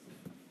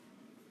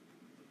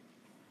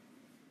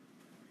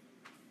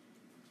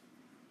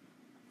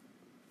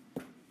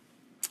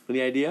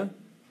 Any idea? Would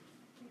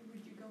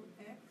you go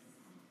with X?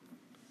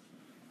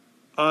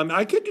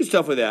 I could do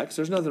stuff with X.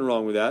 There's nothing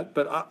wrong with that.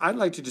 But I'd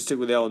like to just stick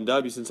with L and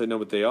W since I know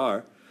what they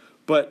are.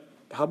 But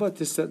how about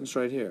this sentence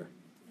right here?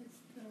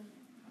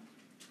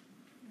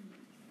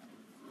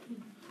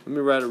 Let me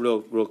write it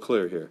real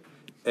clear here.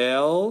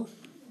 L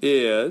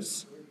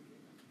is,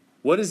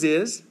 what is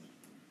is?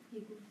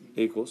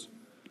 Equals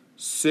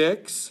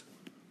 6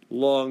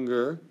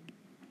 longer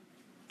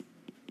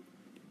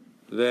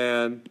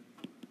than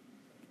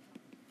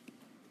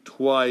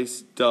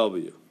twice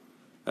W.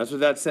 That's what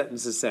that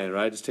sentence is saying,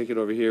 right? Just take it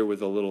over here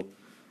with a little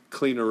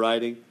cleaner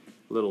writing,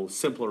 a little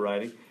simpler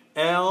writing.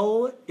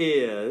 L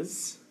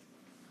is,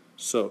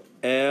 so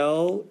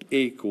L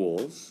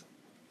equals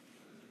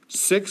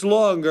 6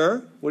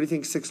 longer. What do you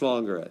think 6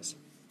 longer is?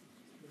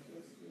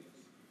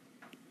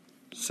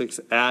 6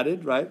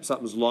 added, right?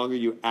 Something's longer,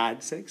 you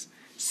add 6.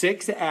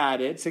 6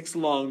 added, 6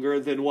 longer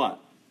than what?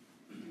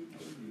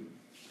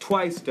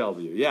 Twice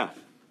W, yeah.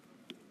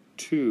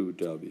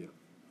 2W.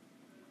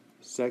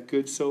 Is that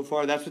good so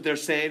far? That's what they're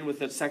saying with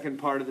the second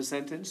part of the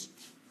sentence.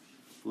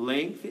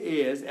 Length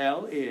is,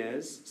 L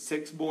is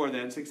 6 more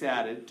than 6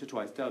 added to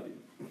twice W.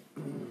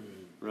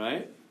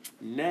 Right?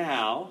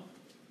 Now,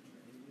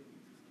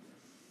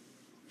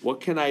 what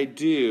can I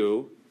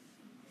do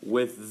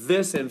with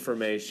this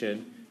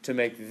information to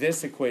make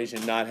this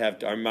equation not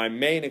have, or my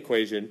main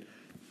equation,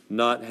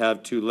 not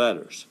have 2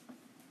 letters?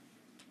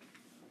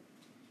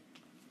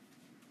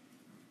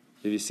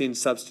 Have you seen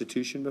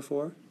substitution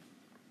before?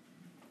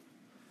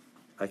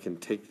 I can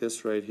take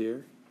this right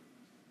here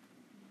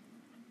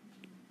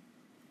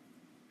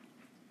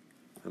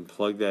and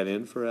plug that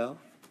in for L.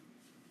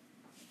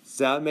 Does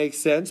that make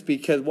sense?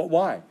 Because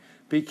why?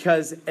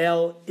 Because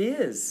L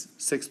is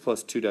 6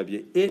 plus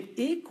 2W. It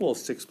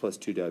equals 6 plus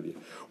 2W,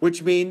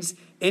 which means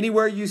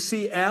anywhere you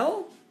see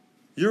L,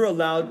 you're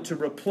allowed to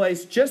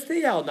replace just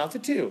the L, not the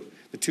 2.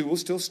 The 2 will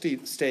still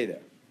stay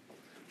there.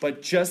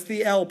 But just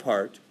the L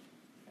part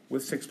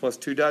with 6 plus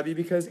 2W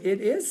because it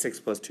is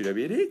 6 plus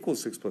 2W. It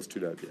equals 6 plus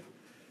 2W.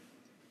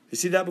 You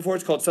see that before?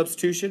 It's called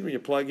substitution when you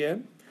plug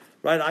in.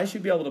 Right? I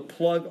should be able to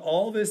plug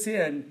all this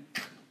in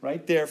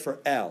right there for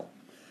L.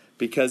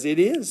 because it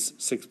is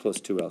 6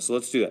 plus 2L. So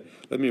let's do that.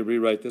 Let me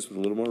rewrite this with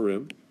a little more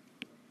room.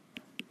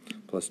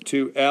 Plus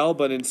 2L,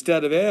 but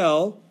instead of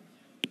L,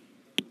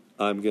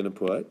 I'm going to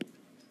put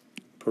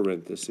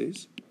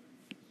parentheses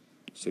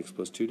 6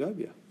 plus 2W.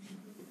 You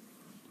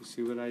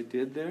see what I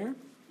did there?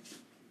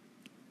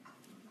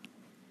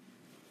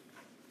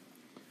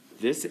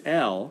 This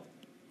L,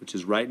 which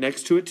is right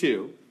next to a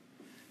 2,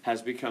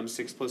 has become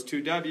 6 plus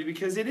 2W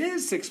because it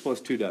is 6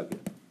 plus 2W.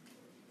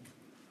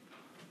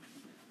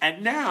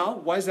 And now,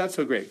 why is that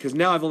so great? Because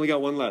now I've only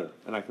got one letter,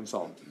 and I can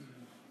solve it.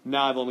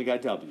 Now I've only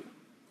got W,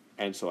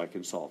 and so I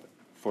can solve it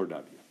for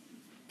W.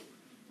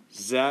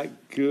 Is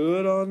that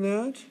good on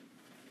that?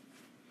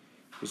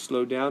 We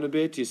slow down a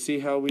bit. Do you see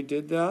how we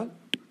did that?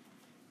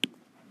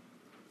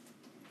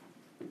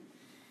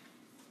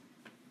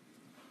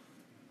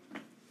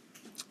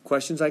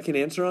 Questions I can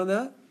answer on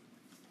that?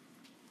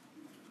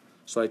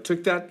 So I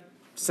took that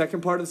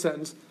second part of the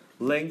sentence,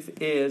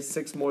 length is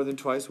 6 more than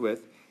twice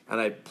width, and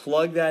I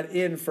plugged that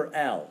in for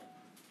L.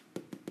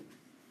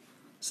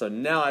 So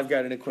now I've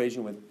got an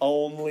equation with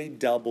only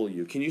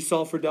W. Can you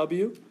solve for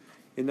W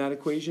in that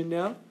equation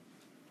now?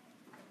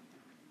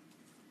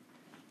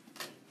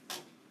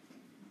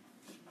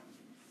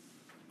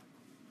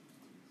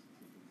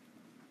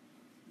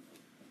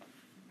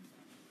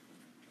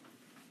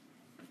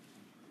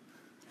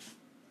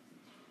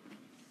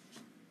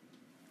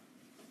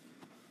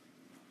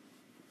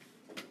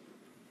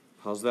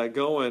 How's that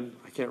going?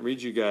 I can't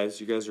read you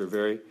guys. You guys are a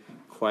very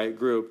quiet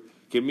group.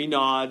 Give me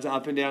nods,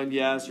 up and down,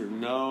 yes or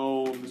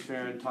no. Ms.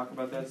 Farron, talk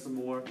about that some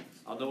more.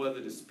 I'll know whether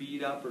to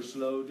speed up or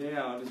slow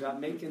down. Is that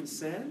making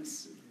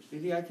sense?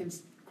 Anything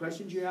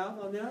questions you have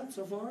on that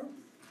so far?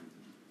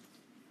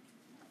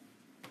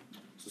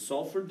 So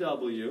solve for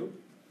W.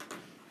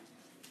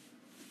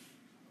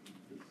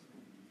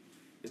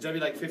 Is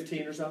W like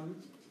 15 or something?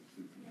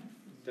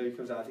 W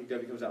comes out, I think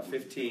W comes out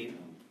 15.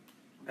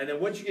 And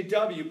then once you get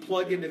W,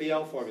 plug into the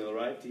L formula,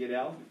 right, to get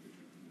L?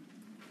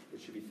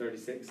 It should be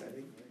 36, I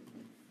think.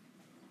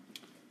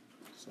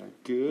 Is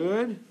that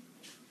good?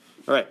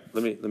 All right,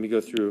 let me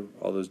go through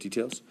all those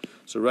details.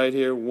 So right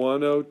here,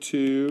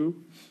 102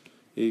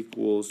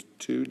 equals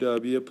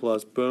 2W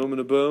plus boom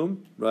and a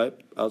boom, right?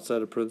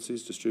 Outside of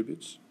parentheses,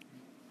 distributes.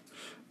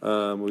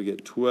 We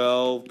get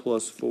 12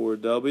 plus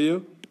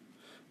 4W.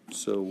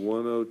 So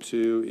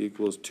 102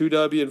 equals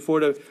 2W and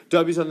 4W.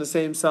 W's on the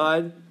same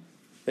side.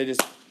 They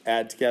just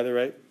add together,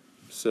 right?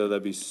 So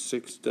that'd be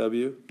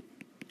 6W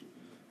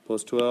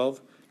plus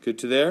 12. Good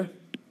to there?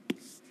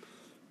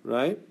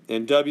 Right?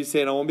 And W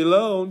saying I won't be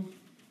alone.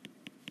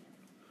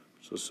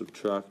 So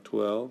subtract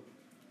 12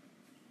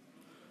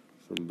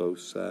 from both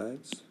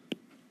sides.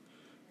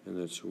 And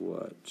that's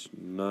what?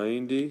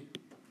 90.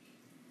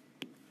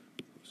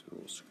 It's a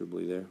little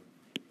scribbly there.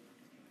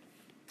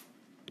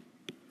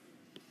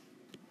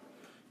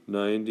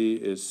 90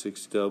 is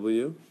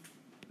 6W.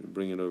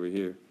 Bring it over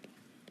here.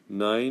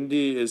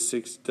 90 is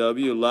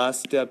 6W. Last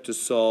step to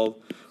solve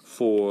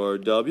for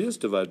W is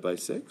divide by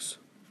 6.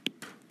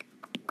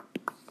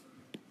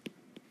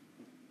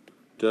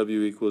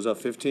 W equals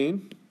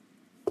 15.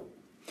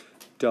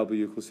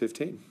 W equals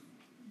 15.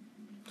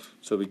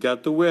 So we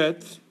got the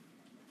width.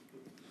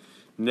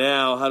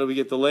 Now, how do we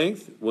get the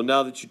length? Well,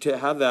 now that you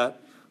have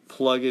that,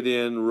 plug it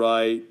in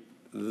right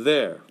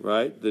there,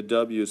 right? The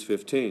W is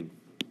 15.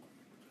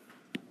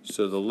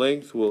 So the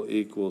length will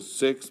equal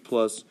 6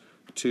 plus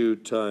 2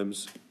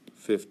 times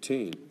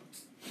 15.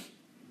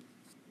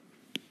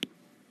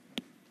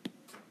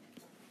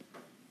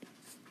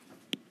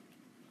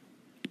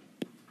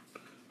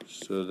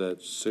 So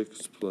that's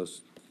 6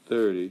 plus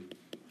 30.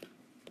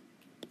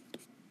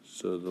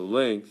 So the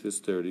length is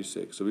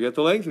 36. So we got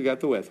the length, we got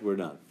the width. We're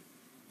done.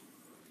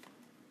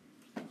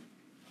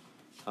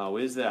 How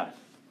is that?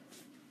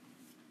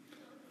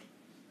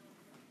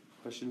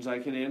 Questions I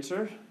can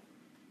answer? If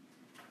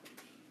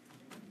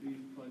we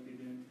plugged it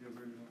into the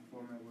original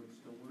format, would it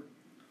still work?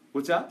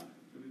 What's that?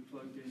 If we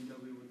plugged in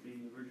W with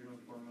the original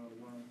format of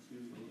 102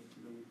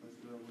 W plus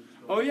 2L, would it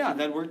still Oh work? yeah,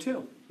 that'd work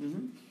too.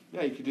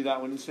 Yeah, you could do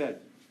that one instead.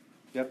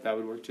 Yep, that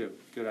would work too.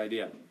 Good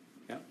idea.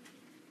 Yep.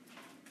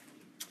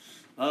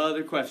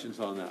 Other questions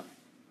on that?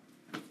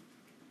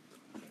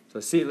 So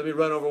see, let me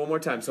run over one more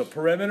time. So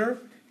perimeter,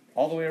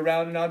 all the way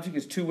around an object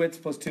is 2 widths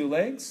plus 2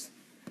 lengths.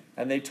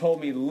 And they told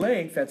me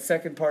length, that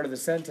second part of the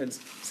sentence,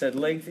 said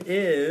length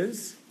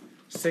is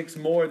 6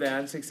 more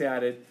than, 6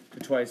 added to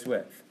twice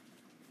width.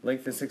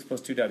 Length is 6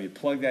 plus 2W.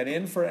 Plug that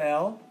in for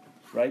L,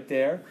 right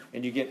there,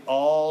 and you get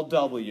all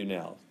W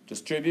now.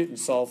 Distribute and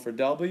solve for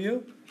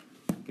W.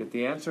 Get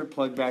the answer,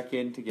 plug back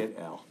in to get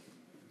L.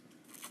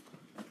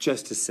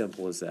 Just as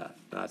simple as that.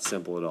 Not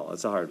simple at all.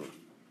 It's a hard one.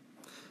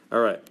 All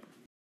right.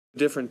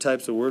 Different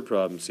types of word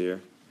problems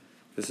here.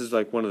 This is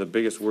like one of the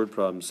biggest word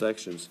problem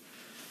sections.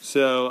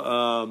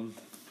 So,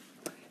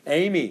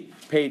 Amy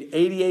paid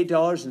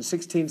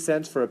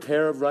 $88.16 for a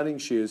pair of running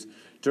shoes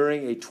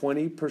during a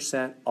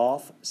 20%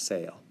 off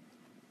sale.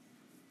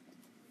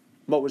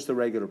 What was the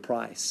regular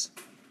price?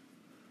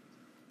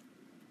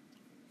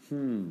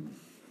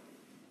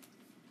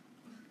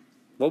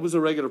 What was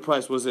the regular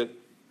price? Was it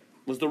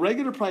Was the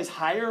regular price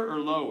higher or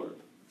lower?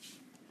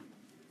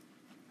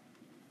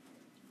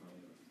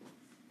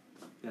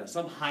 Yeah,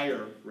 some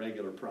higher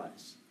regular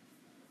price.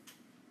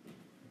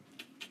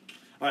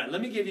 All right,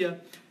 let me give you,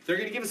 they're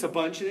going to give us a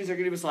bunch of these. They're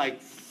going to give us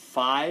like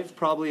 5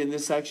 probably in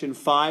this section,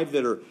 5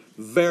 that are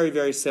very,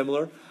 very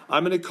similar.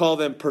 I'm going to call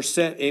them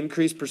percent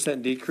increase,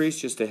 percent decrease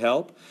just to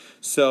help.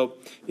 So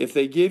if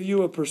they give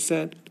you a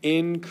percent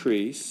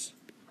increase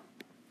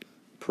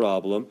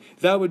problem,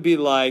 that would be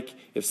like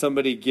if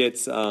somebody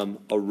gets a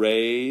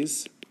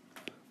raise,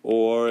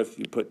 or if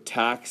you put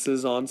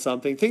taxes on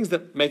something, things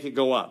that make it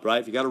go up,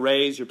 right? If you got a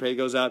raise, your pay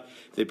goes up.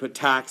 If they put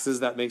taxes,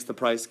 that makes the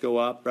price go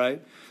up,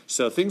 right?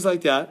 So things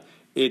like that,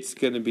 it's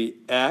going to be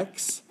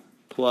X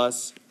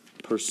plus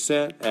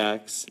percent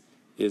X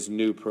is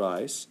new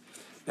price.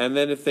 And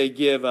then if they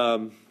give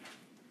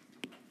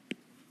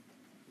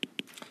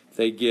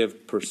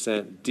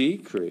percent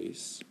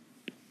decrease,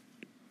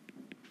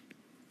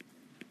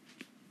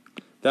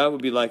 that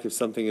would be like if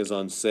something is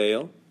on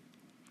sale.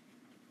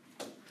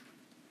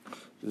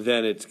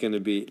 Then it's going to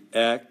be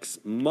X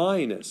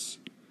minus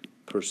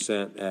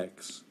percent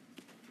X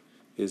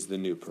is the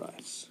new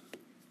price.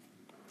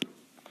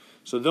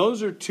 So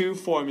those are 2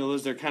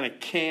 formulas. They're kind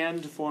of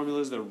canned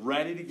formulas. They're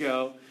ready to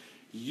go.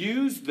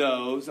 Use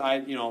those.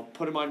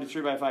 Put them on your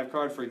 3x5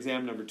 card for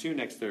exam number 2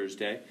 next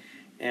Thursday,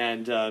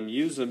 and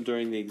use them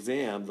during the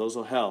exam. Those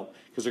will help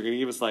because they're going to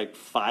give us like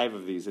 5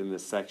 of these in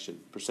this section.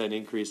 Percent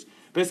increase.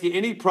 Basically,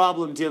 any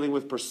problem dealing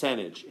with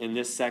percentage in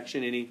this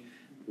section, any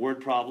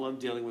word problem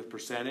dealing with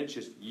percentage,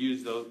 just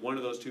use one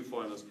of those 2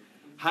 formulas.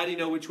 How do you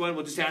know which one?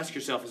 Well, just ask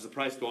yourself, is the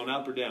price going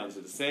up or down? Is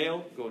it a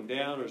sale going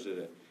down, or is it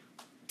a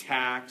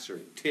tax or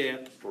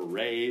tip or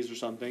raise or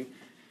something?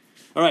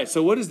 All right,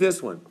 so what is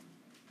this one?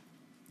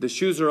 The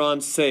shoes are on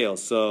sale,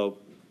 so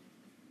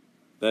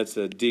that's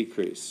a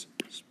decrease.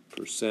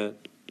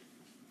 Percent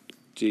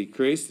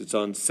decrease. It's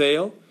on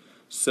sale,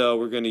 so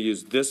we're going to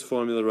use this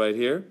formula right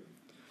here.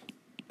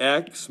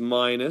 X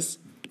minus,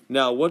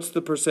 now what's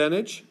the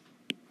percentage?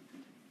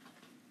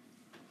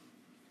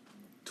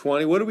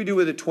 20. What do we do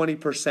with a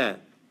 20%?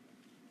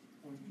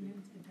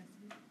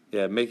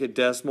 Yeah, make it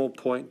decimal,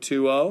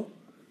 0.20.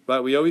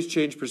 Right, we always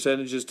change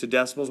percentages to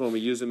decimals when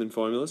we use them in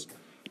formulas.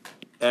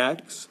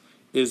 X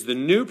is the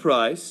new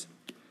price.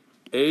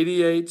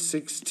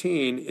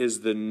 88.16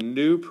 is the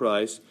new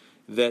price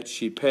that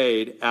she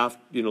paid after,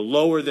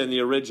 lower than the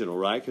original,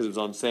 right? Because it was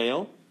on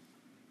sale.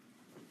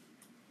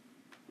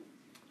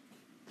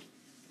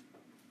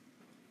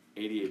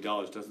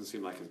 $88 doesn't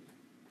seem like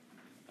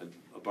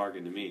a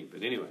bargain to me,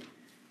 but anyway.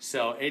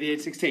 So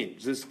 88.16.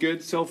 Is this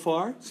good so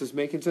far? Is this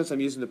making sense?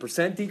 I'm using the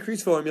percent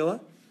decrease formula.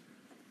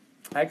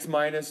 X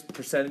minus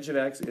percentage of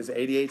X is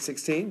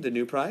 88.16, the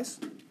new price.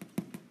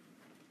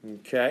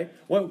 Okay.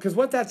 Well, because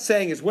what that's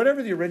saying is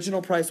whatever the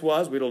original price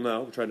was, we don't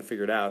know. We're trying to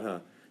figure it out, huh?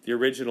 The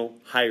original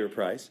higher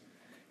price.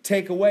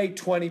 Take away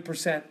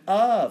 20%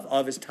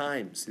 of is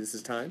times. This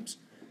is times.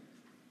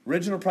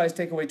 Original price,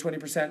 take away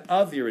 20%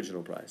 of the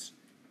original price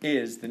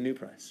is the new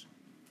price.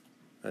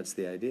 That's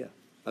the idea.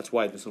 That's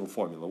why this little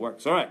formula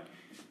works. All right.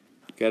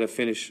 Got to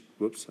finish.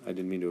 Whoops, I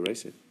didn't mean to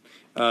erase it.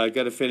 Got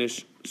to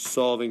finish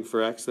solving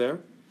for X there.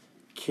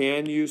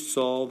 Can you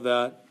solve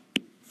that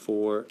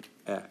for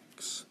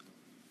X?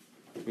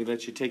 Let me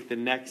let you take the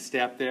next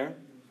step there.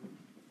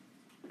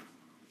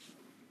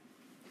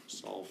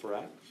 Solve for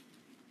X.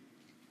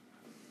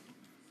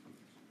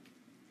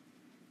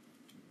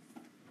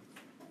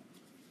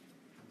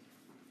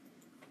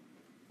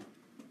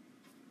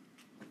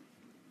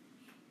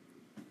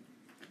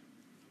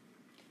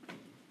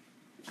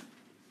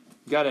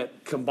 Got to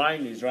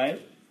combine these, right?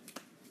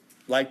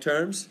 Like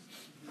terms.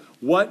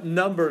 What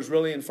number is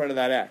really in front of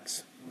that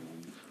X?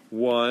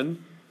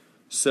 1.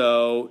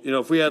 So,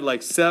 if we had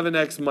like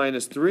 7x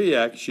minus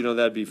 3x,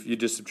 that'd be, you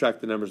just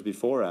subtract the numbers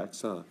before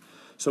x, huh?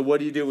 So what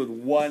do you do with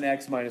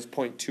 1x minus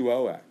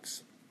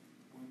 0.20x?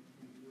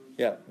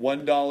 Yeah,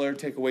 $1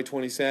 take away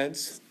 20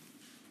 cents.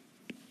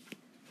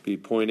 Be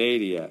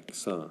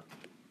 0.80x, huh?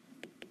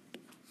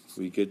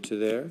 We good to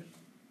there?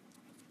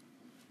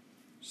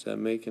 Is that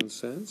making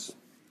sense?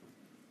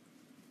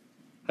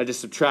 I just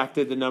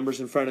subtracted the numbers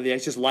in front of the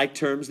x, just like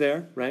terms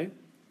there, right?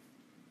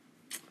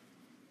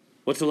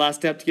 What's the last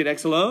step to get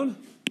x alone?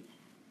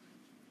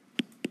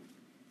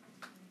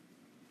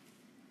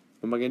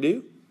 What am I going to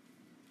do?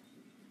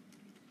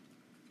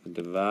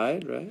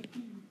 Divide, right?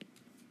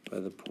 By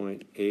the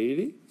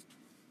 0.80.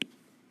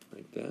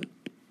 Like that.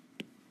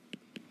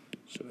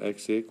 So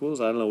x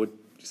equals, I don't know, what,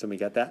 somebody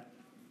got that?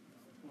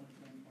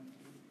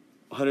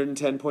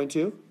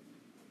 110.2?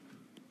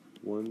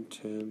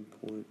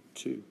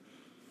 110.2.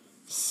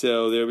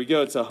 So there we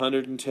go. It's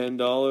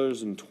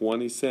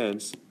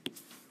 $110.20.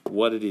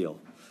 What a deal.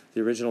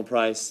 The original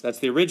price, that's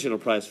the original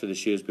price for the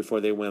shoes before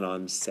they went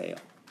on sale.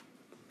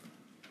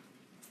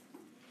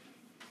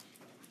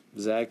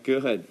 Is that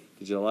good?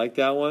 Did you like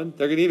that one?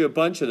 They're going to give you a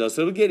bunch of those,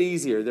 so it'll get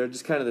easier. They're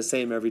just kind of the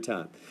same every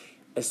time.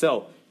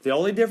 So the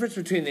only difference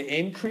between the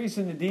increase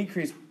and the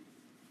decrease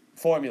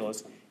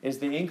formulas is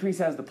the increase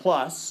has the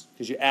plus,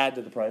 because you add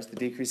to the price. The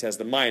decrease has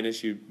the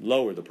minus, you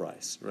lower the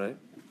price, right?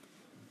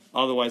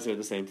 Otherwise, they're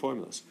the same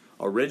formulas.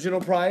 Original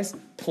price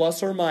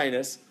plus or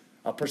minus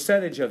a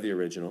percentage of the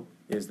original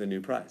is the new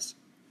price.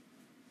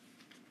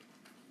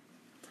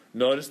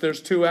 Notice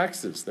there's two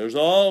x's. There's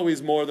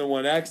always more than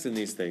one x in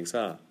these things,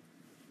 huh?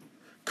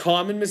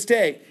 Common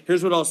mistake.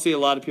 Here's what I'll see a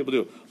lot of people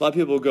do. A lot of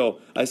people will go,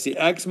 I see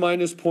x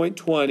minus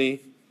 0.20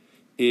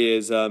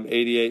 is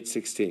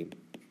 88.16.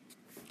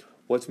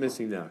 What's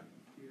missing there?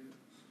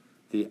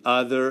 The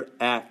other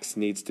x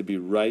needs to be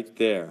right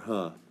there,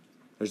 huh?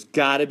 There's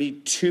got to be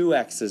two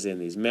x's in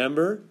these.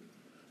 Remember?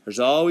 There's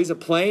always a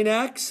plain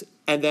x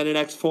and then an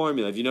x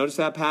formula. Have you noticed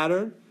that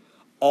pattern?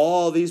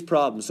 All these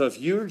problems. So if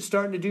you're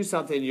starting to do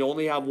something and you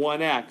only have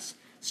one x,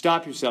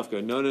 stop yourself.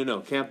 Go, no, no, no,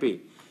 can't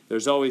be.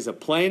 There's always a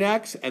plain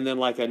x and then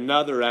like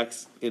another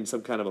x in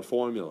some kind of a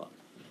formula.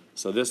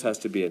 So this has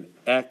to be an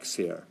x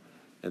here,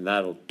 and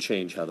that'll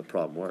change how the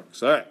problem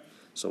works. All right,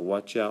 so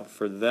watch out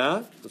for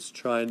that. Let's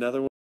try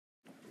another one.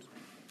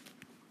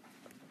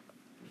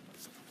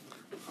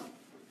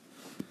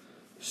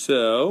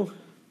 So,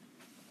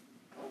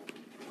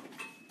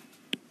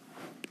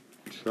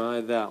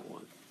 try that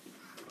one.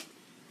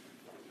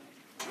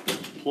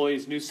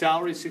 Employee's new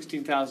salary is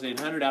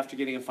 $16,800 after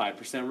getting a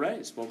 5%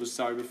 raise. What was the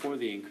salary before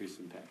the increase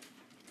in pay?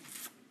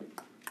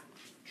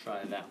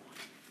 Try that one.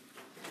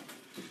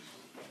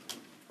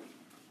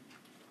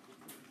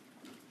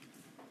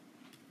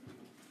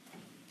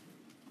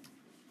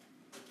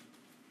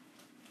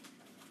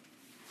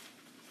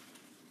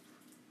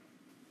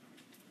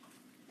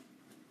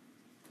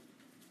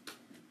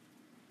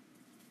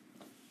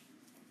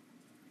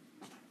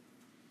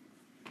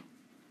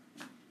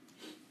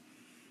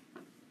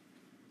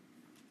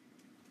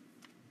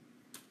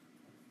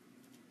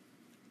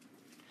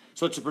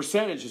 So it's a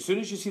percentage. As soon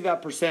as you see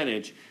that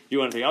percentage, you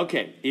want to think,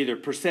 okay, either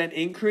percent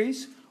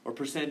increase or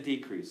percent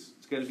decrease.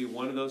 It's going to be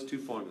one of those two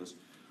formulas.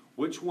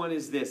 Which one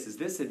is this? Is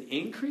this an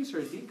increase or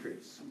a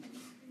decrease?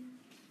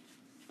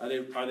 Are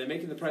they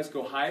making the price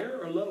go higher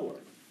or lower?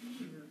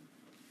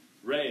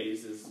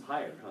 Raise is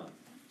higher, huh?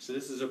 So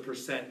this is a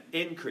percent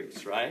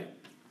increase, right?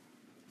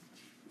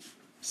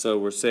 So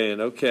we're saying,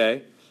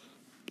 okay,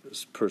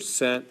 this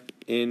percent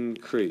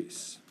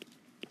increase.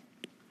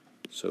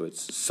 So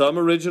it's some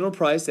original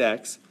price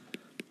X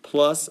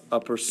plus a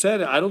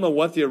percentage. I don't know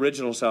what the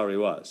original salary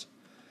was.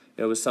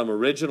 It was some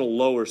original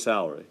lower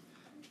salary,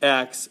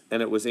 X,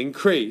 and it was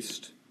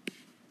increased.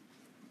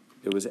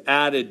 It was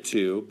added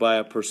to by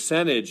a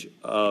percentage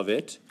of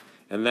it,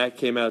 and that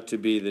came out to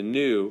be the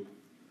new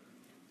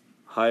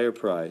higher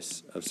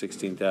price of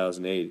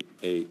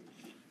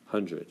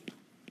 $16,800.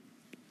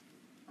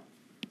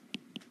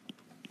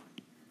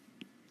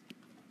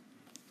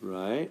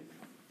 Right?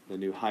 The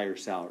new higher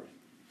salary.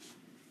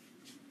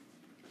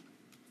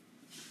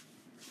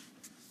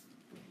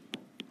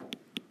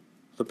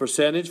 The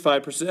percentage,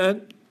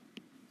 5%.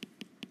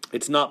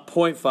 It's not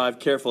 0.5.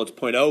 Careful, it's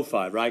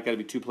 0.05, right? Got to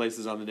be two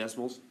places on the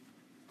decimals.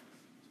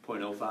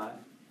 0.05.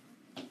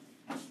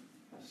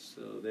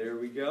 So there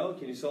we go.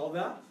 Can you solve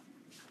that?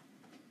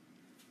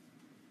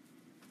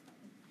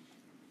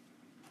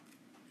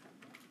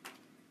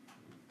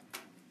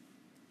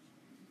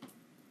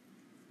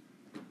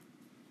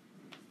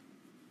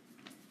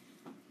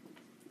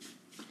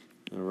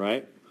 All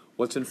right.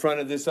 What's in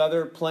front of this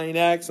other plain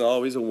x?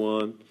 Always a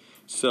 1.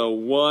 So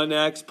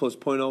 1x plus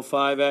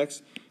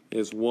 0.05x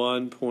is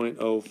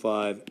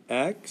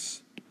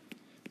 1.05x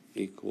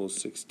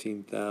equals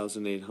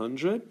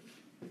 16,800.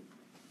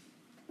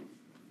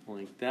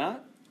 Like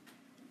that.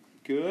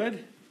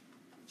 Good.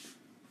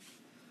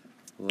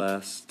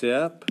 Last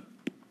step.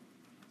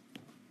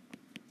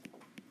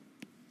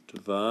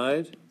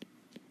 Divide.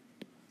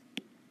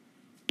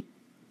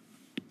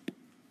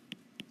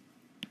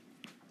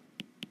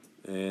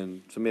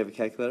 And somebody have a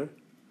calculator?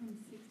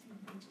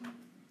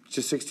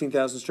 Just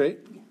 16,000 straight?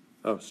 Yeah.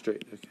 Oh,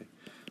 straight. Okay.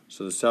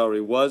 So the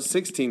salary was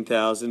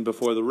 16,000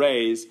 before the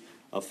raise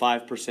of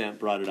 5%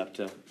 brought it up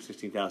to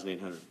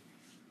 16,800.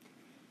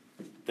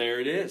 There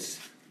it is.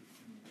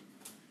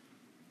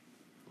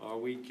 Are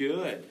we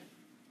good?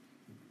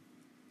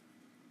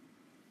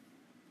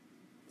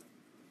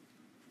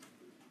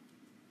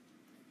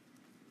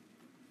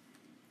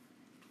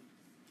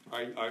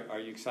 Are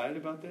you excited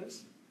about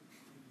this?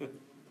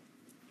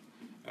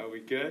 Are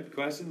we good?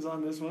 Questions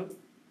on this one?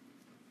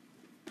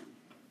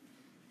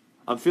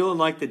 I'm feeling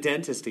like the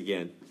dentist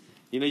again.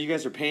 You know, you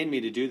guys are paying me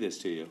to do this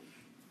to you.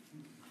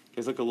 You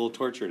guys look a little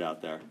tortured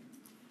out there.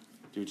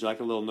 Would you like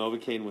a little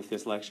Novocaine with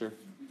this lecture?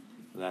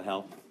 Would that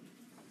help?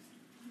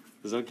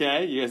 Is it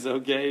okay? You guys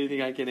okay?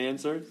 Anything I can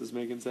answer? Is this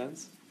making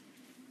sense?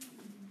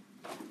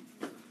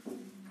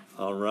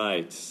 All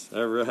right.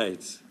 All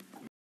right.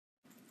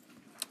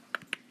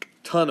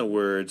 Ton of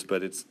words,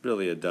 but it's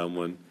really a dumb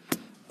one.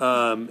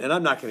 And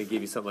I'm not going to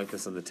give you something like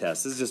this on the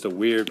test. This is just a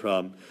weird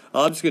problem.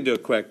 I'm just going to do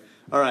it quick.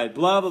 All right,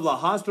 blah, blah, blah.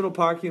 Hospital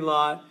parking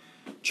lot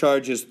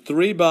charges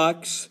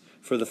 $3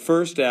 for the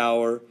first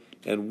hour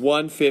and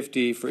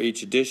 $1.50 for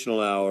each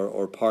additional hour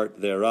or part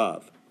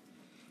thereof.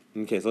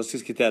 Okay, so let's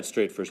just get that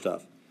straight first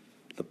off.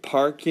 the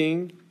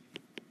parking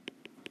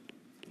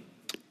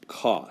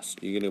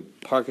cost. You're going to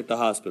park at the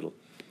hospital.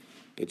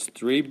 It's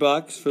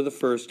 $3 for the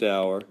first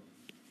hour,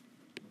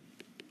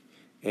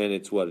 and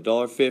it's what,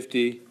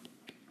 $1.50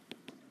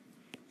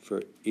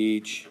 for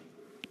each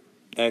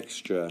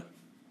extra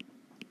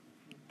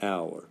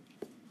hour,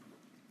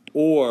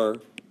 or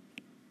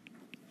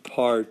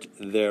part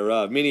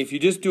thereof. Meaning, if you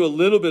just do a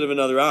little bit of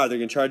another hour, they're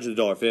going to charge you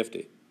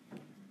 $1.50.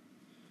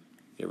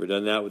 You ever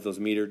done that with those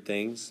metered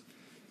things?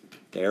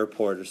 The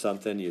airport or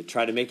something, you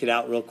try to make it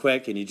out real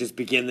quick, and you just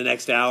begin the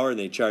next hour, and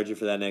they charge you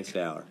for that next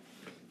hour.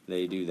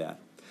 They do that.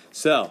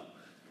 So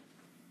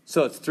it's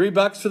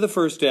 $3 for the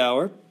first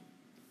hour,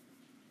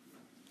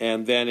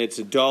 and then it's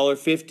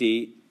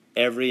 $1.50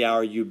 every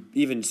hour you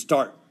even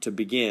start to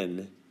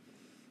begin.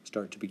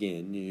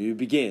 You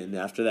begin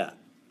after that.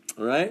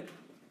 All right.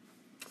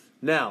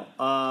 Now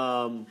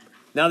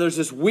there's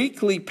this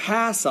weekly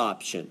pass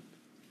option,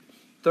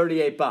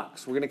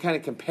 $38. We're going to kind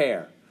of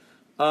compare.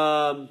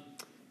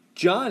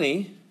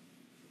 Johnny,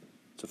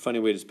 it's a funny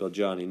way to spell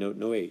Johnny,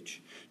 no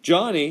H.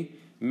 Johnny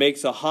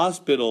makes a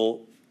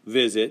hospital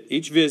visit.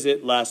 Each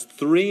visit lasts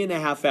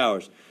 3.5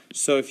 hours.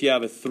 So if you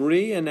have a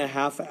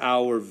 3.5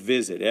 hour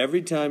visit,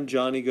 every time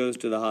Johnny goes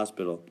to the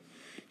hospital,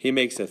 he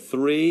makes a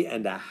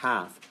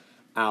 3.5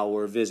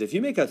 hour visit. If you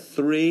make a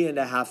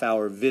 3.5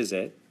 hour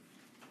visit,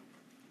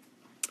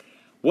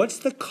 what's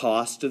the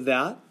cost of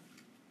that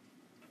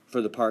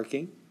for the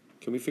parking?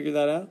 Can we figure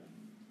that out?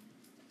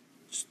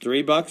 It's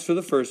 $3 for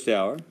the first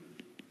hour,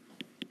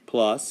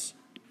 plus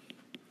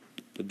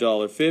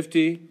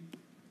 $1.50.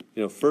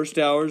 First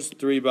hour's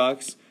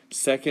 $3,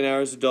 second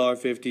hour's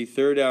 $1.50,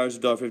 third hour's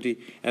 $1.50,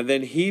 and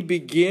then he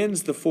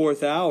begins the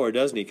fourth hour,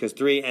 doesn't he? Because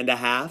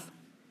 3.5.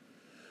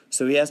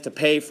 So he has to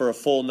pay for a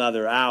full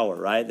another hour,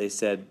 right? They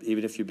said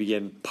even if you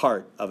begin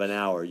part of an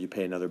hour, you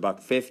pay another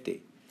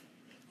 $1.50.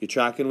 You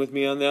tracking with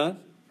me on that?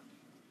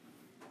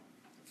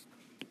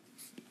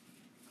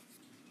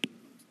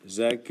 Is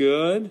that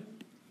good?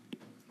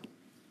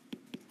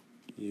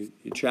 You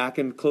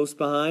tracking close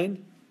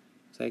behind?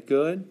 Is that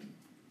good?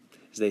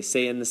 As they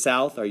say in the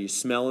South, are you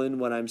smelling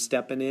what I'm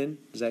stepping in?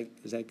 Is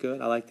that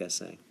good? I like that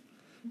saying.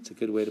 It's a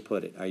good way to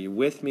put it. Are you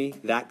with me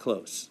that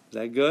close? Is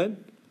that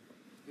good?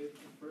 If the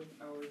first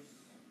hour's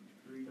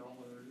 $3,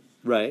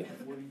 right?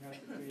 Wouldn't have to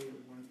pay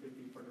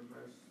 $1.50 for the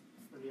rest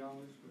of the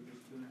hours, or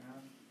just 2.5?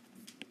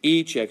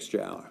 Each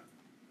extra hour.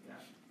 Yeah.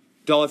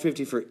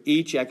 $1.50 for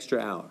each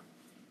extra hour,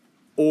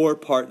 or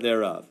part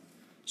thereof.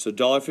 So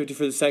 $1.50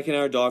 for the second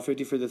hour,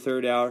 $1.50 for the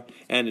third hour,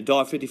 and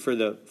 $1.50 for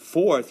the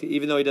fourth.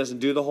 Even though he doesn't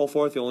do the whole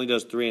fourth, he only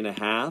does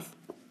 3.5.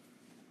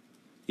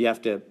 You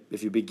have to,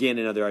 if you begin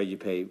another hour, you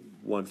pay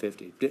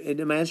 $1.50.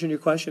 Am I answering your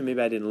question?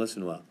 Maybe I didn't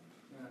listen well.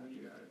 Yeah,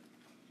 you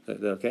got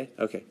it. Okay.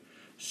 Okay.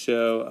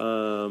 So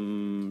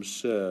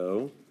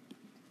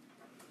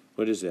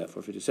what is that?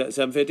 $4.50,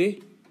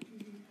 $7.50.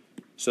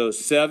 So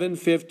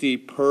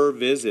 $7.50 per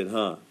visit,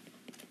 huh?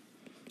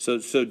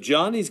 So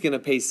Johnny's going to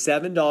pay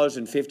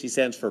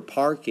 $7.50 for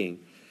parking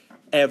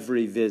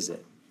every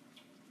visit.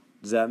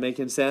 Does that make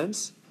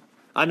sense?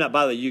 By the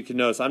way, you can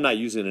notice I'm not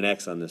using an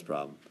X on this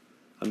problem.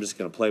 I'm just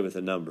going to play with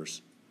the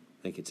numbers.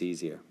 I think it's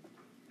easier.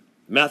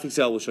 Math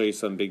Excel will show you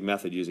some big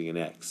method using an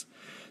X.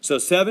 So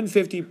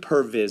 $7.50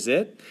 per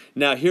visit.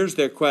 Now here's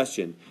their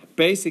question.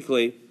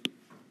 Basically,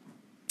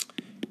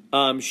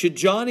 should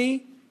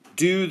Johnny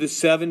do the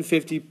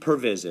 $7.50 per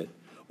visit,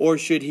 or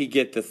should he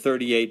get the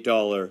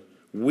 $38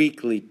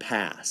 weekly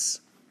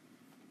pass?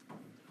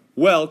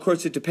 Well, of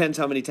course, it depends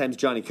how many times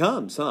Johnny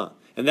comes, huh?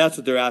 And that's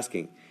what they're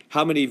asking.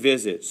 How many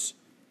visits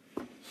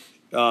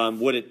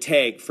would it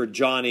take for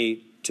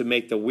Johnny to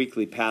make the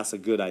weekly pass a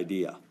good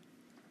idea?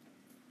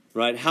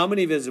 Right? How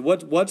many visits?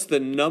 What's the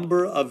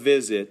number of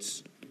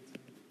visits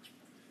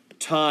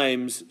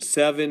times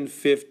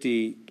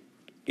 $7.50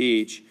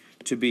 each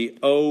to be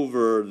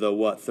over the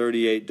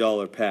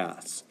 $38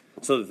 pass,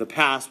 so that the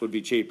pass would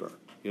be cheaper?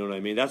 You know what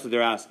I mean? That's what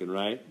they're asking,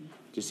 right?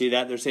 Do you see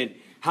that? They're saying,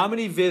 how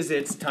many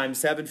visits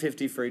times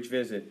 $7.50 for each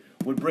visit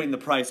would bring the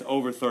price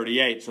over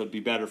 38, so it'd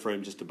be better for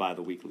him just to buy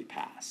the weekly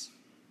pass?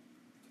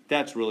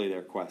 That's really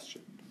their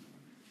question.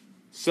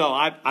 So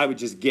I would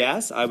just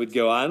guess. I would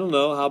go, I don't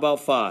know, how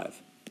about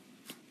 5?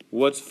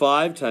 What's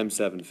 5 times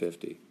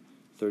 $7.50?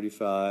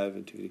 35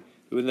 and 2.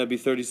 Wouldn't that be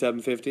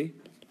 $37.50?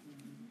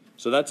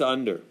 So that's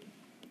under.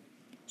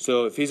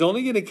 So if he's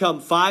only going to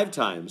come 5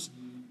 times,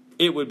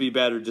 it would be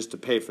better just to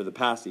pay for the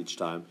pass each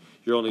time.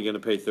 You're only going to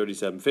pay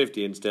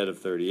 $37.50 instead of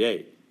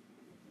 $38.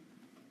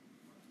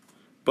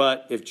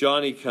 But if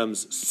Johnny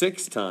comes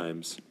 6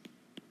 times,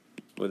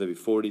 would that be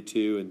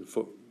 42 and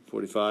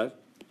 45?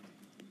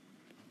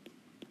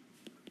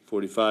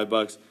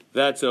 $45.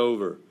 That's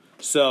over.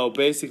 So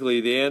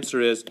basically the answer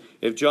is,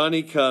 if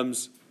Johnny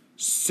comes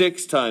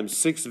 6 times,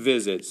 6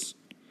 visits,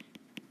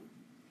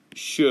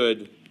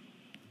 should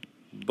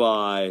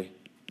buy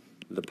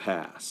the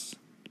pass.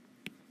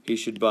 He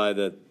should buy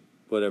the,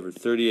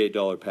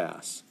 $38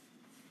 pass.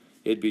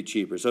 It'd be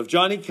cheaper. So if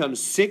Johnny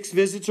comes 6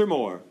 visits or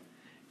more,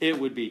 it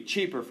would be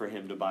cheaper for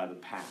him to buy the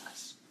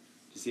pass.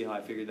 Do you see how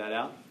I figured that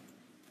out?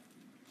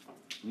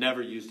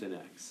 Never used an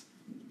X.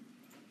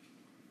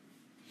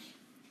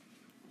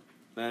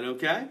 That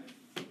okay?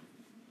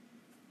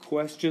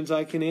 Questions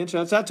I can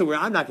answer? That's a weird.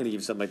 I'm not going to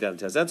give you something like that on the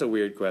test. That's a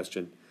weird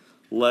question.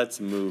 Let's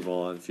move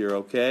on. If you're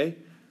okay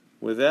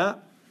with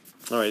that.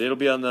 All right, it'll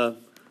be on the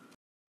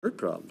word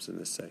problems in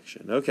this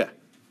section. Okay.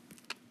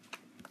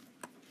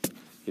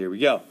 Here we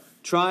go.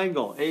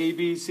 Triangle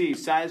ABC.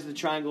 Size of the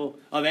triangle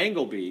of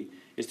angle B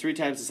is 3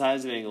 times the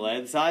size of angle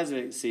A. The size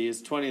of C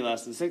is 20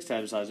 less than 6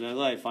 times the size of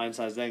angle A. Find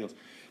size of angles.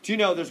 Do you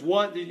know there's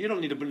one? You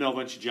don't need to know a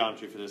bunch of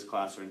geometry for this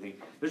class or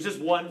anything. There's just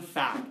one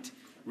fact,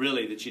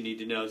 really, that you need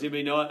to know. Does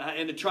anybody know it?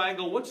 In a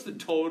triangle, what's the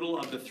total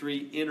of the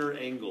 3 inner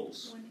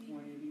angles?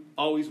 180.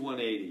 Always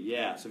 180.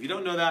 Yeah. So if you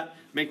don't know that,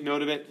 make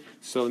note of it.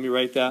 So let me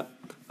write that.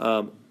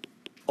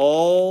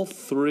 All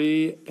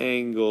 3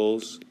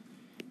 angles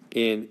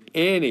in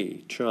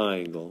any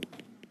triangle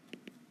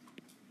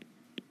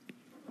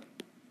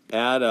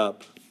add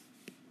up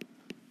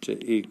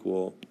to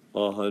equal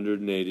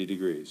 180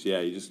 degrees. Yeah,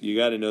 you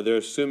got to know. They're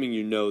assuming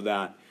you know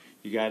that.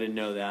 You got to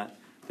know that.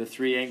 The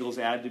 3 angles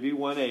add to be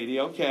 180.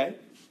 Okay.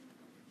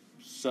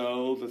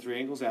 So the 3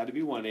 angles add to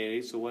be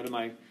 180. So what am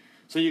I?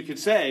 So you could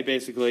say,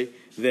 basically,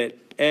 that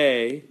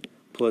A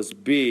plus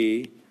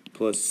B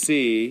plus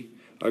C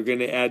are going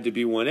to add to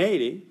be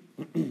 180.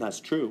 That's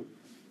true.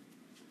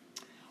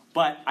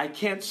 But I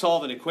can't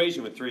solve an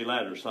equation with 3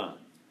 letters, huh?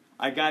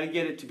 I got to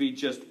get it to be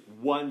just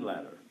 1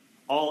 letter.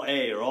 All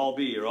A or all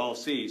B or all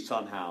C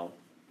somehow.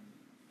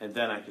 And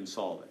then I can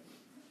solve it.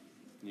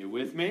 You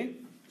with me?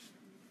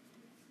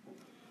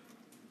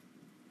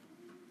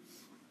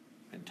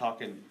 I'm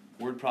talking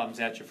word problems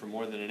at you for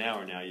more than an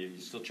hour now. You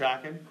still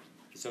tracking?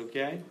 It's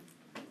okay?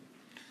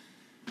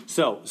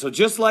 So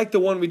just like the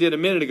one we did a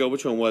minute ago,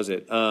 which one was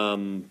it?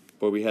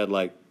 Where we had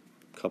like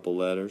a couple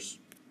letters.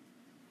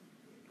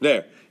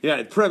 There.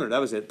 Yeah, perimeter.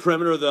 That was it.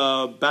 Perimeter of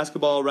the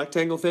basketball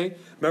rectangle thing.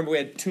 Remember we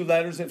had 2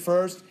 letters at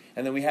first,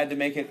 and then we had to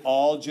make it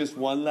all just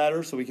 1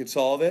 letter so we could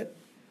solve it?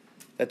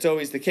 That's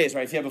always the case,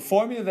 right? If you have a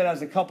formula that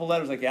has a couple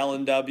letters like L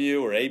and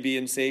W or A, B,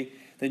 and C,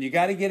 then you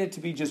got to get it to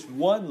be just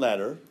 1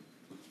 letter,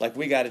 like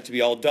we got it to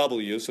be all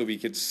W, so we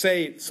could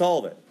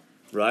solve it,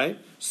 right?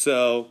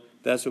 So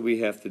that's what we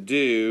have to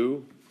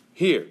do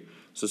here.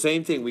 So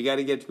same thing, we got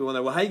to get it to be 1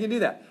 letter. Well, how are you going to do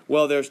that?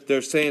 Well,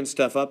 they're saying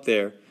stuff up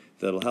there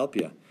that'll help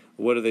you.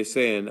 What are they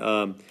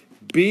saying?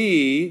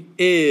 B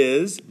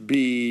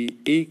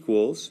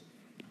equals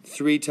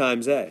 3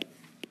 times A,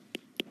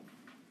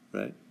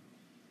 right?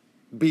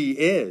 B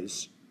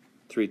is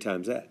 3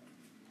 times A.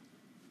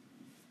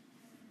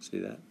 See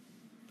that?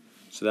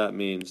 So that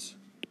means,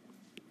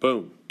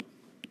 boom,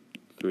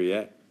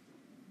 3A.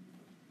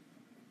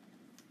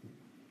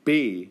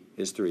 B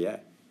is 3A.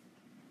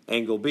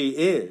 Angle B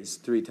is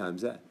 3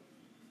 times A.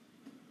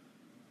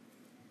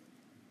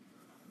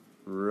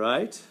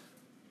 Right?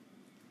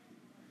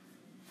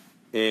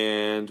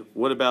 And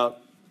what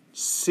about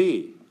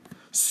C?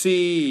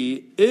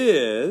 C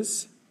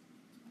is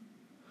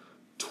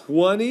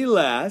 20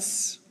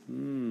 less.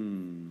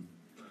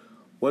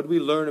 What did we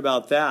learn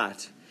about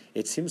that?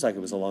 It seems like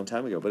it was a long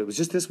time ago, but it was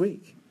just this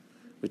week.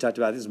 We talked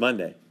about this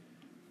Monday.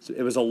 So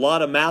it was a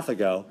lot of math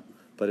ago,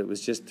 but it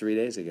was just 3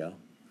 days ago.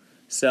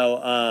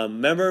 So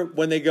remember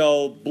when they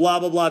go blah,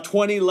 blah, blah,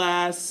 20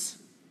 less.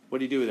 What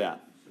do you do with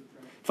that?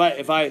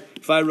 If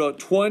I wrote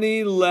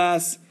 20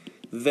 less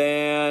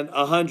than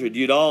 100,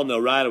 you'd all know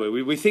right away.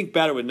 We think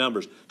better with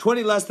numbers.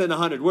 20 less than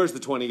 100, where's the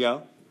 20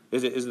 go?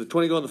 Is the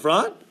 20 go in the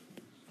front?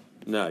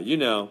 No, you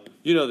know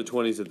the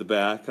 20's at the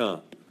back, huh?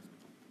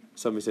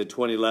 Somebody said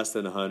 20 less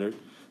than 100.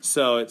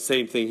 So it's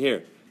same thing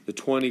here. The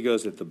 20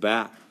 goes at the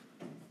back.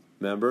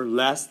 Remember?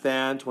 Less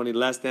than, 20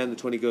 less than, the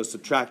 20 goes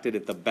subtracted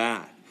at the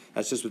back.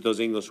 That's just what those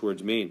English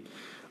words mean.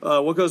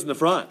 What goes in the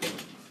front?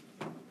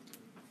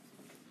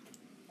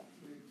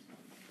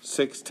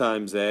 6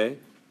 times A.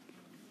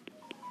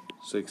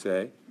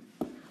 6A.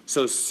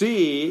 So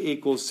C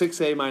equals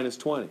 6A minus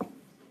 20.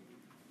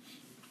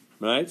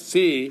 Right?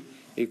 C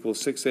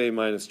equals 6A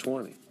minus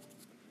 20.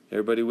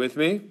 Everybody with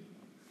me?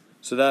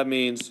 So that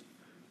means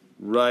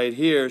right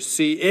here,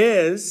 C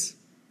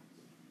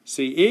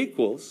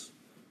equals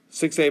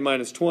 6A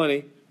minus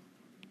 20.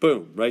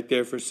 Boom, right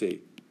there for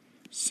C.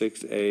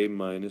 6A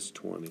minus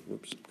 20.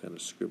 Whoops, I'm kind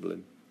of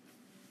scribbling.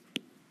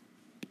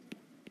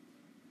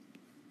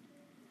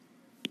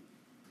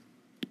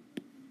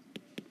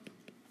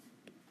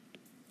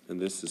 And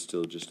this is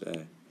still just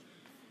A.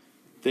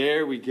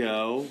 There we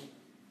go.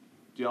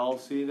 Do y'all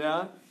see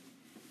that?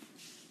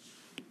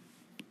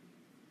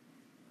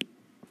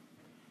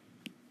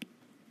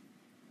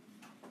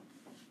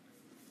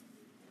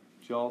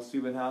 Do y'all see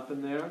what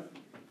happened there?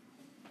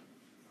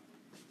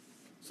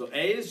 So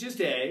A is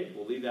just A.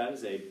 We'll leave that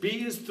as A.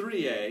 B is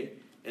 3A.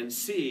 And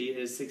C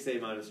is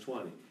 6A minus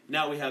 20.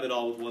 Now we have it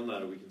all with 1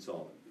 letter. We can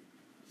solve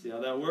it. See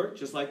how that worked?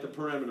 Just like the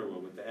perimeter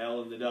one with the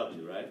L and the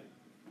W, right?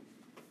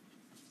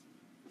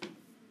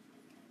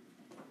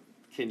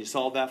 Can you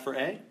solve that for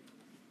A?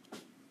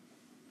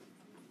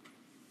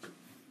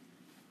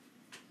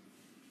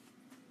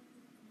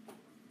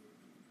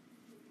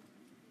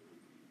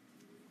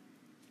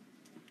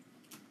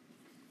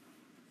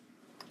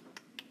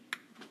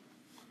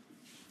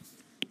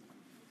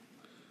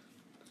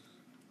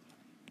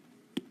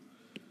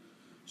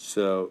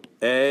 So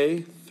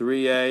A,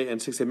 3A, and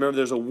 6A. Remember,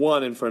 there's a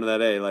 1 in front of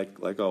that A,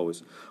 like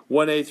always.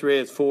 1A,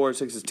 3A is 4,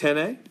 6 is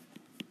 10A.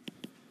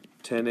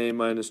 10A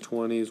minus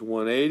 20 is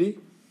 180.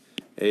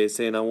 A is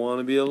saying, I want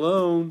to be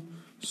alone,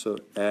 so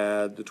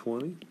add the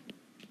 20.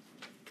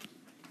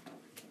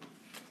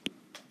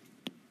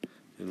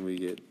 And we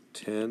get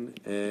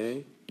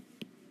 10A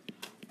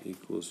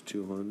equals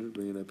 200.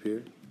 Bring it up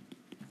here.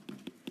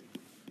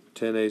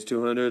 10A is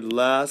 200.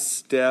 Last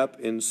step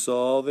in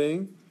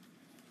solving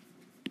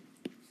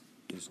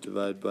is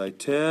divide by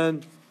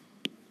 10.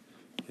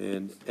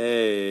 And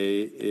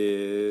A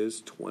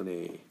is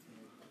 20.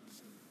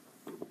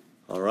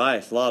 All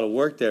right, a lot of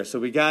work there. So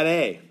we got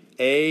A.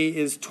 A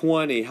is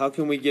 20. How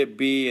can we get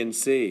B and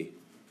C?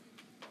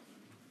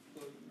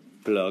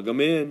 Plug them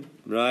in,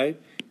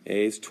 right?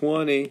 A is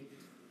 20.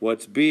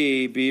 What's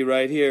B? B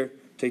right here.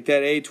 Take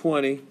that A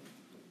 20.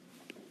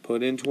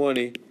 Put in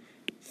 20.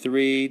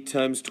 3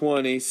 times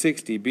 20,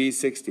 60. B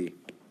 60.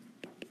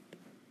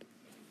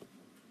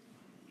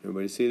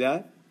 Everybody see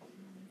that?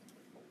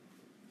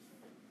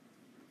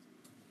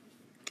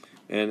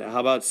 And how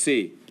about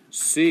C?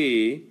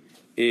 C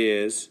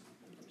is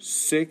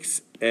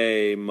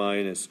 6A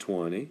minus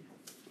 20.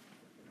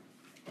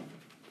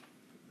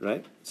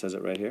 Right? It says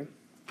it right here.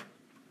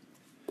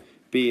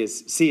 C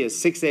is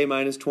 6A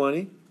minus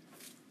 20.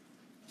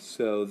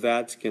 So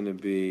that's going to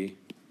be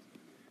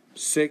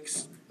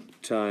 6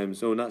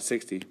 times, oh, not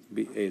 60.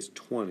 A is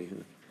 20. Huh?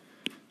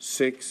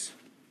 6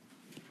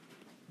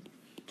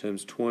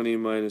 times 20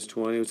 minus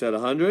 20. What's that,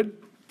 100?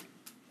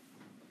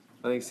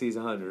 I think C is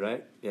 100,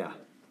 right? Yeah.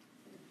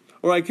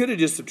 Or I could have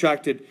just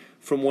subtracted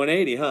from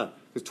 180, huh?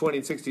 Because 20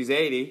 and 60 is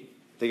 80.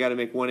 They got to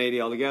make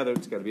 180 altogether.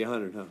 It's got to be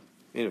 100, huh?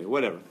 Anyway,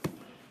 whatever.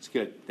 It's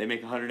good. They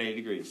make 180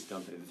 degrees,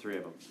 don't they? The three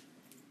of them.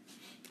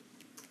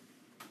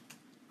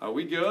 Are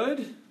we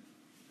good?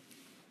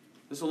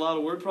 There's a lot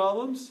of word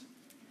problems.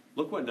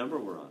 Look what number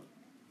we're on.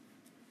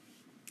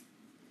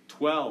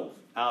 12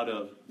 out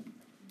of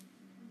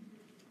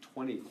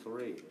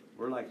 23.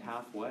 We're like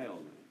halfway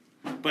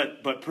already.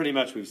 But pretty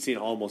much we've seen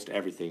almost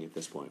everything at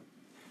this point.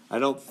 I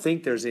don't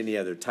think there's any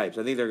other types.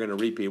 I think they're going to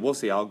repeat. We'll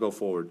see. I'll go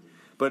forward.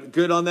 But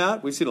good on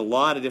that. We've seen a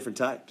lot of different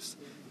types.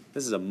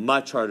 This is a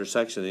much harder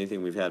section than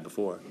anything we've had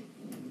before.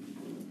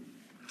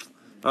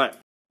 All right.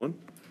 Let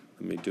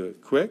me do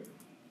it quick.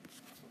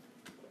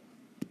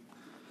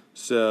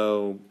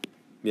 So,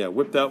 yeah,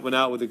 whip that one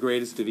out with the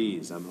greatest of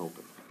ease, I'm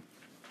hoping.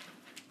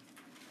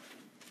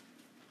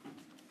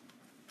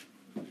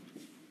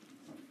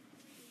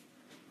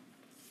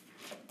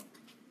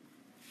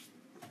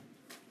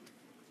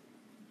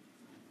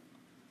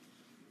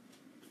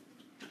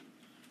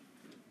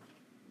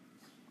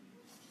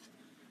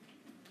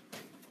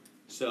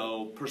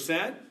 So,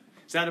 percent,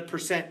 is that a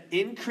percent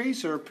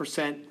increase or a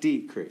percent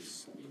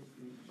decrease?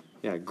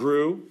 Yeah,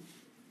 grew,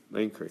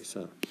 increase,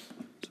 huh?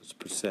 So it's a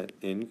percent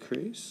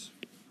increase.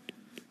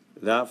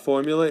 That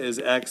formula is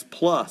x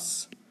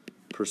plus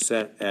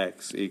percent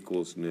x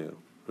equals new,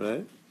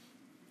 right?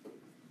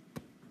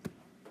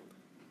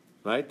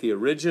 Right? The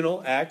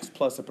original x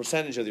plus a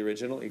percentage of the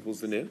original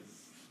equals the new.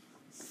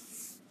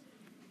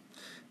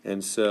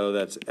 And so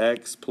that's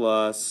x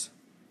plus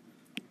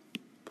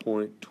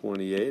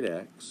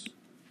 0.28x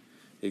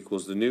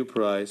equals the new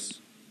price,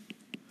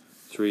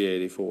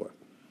 384.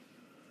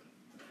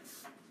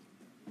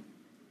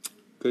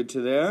 Good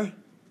to there?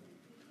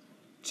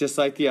 Just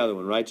like the other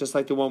one, right? Just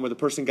like the one where the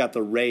person got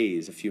the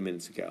raise a few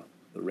minutes ago.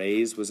 The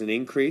raise was an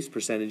increase,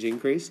 percentage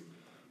increase,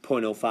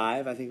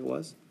 0.05, I think it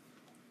was.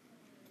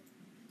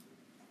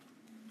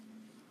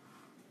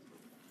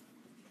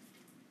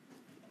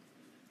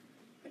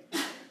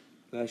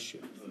 Bless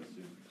you.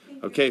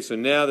 Okay, so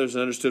now there's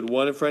an understood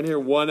 1 in front here.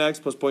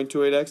 1x plus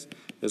 0.28x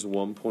is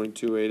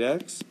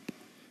 1.28x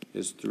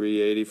is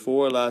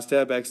 384. Last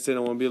step, x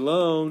didn't want to be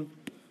alone.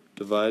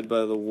 Divide by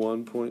the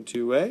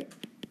 1.28.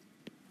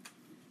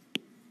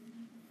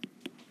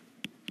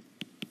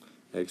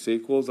 X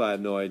equals, I have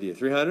no idea.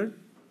 300?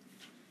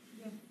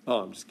 Yeah.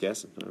 Oh, I'm just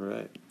guessing. All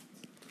right.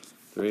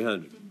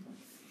 300.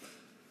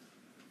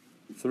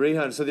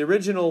 300. So the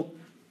original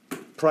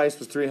price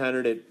was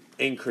 300. It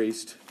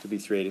increased to be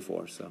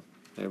 384. So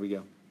there we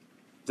go.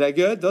 Is that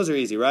good? Those are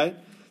easy, right?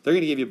 They're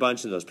going to give you a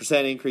bunch of those.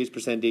 Percent increase,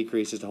 percent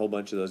decrease, just a whole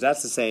bunch of those.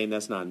 That's the same.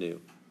 That's not new.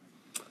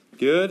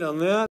 Good on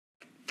that?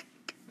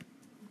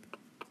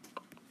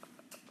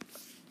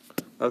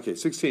 Okay,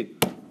 16.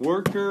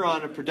 Worker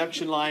on a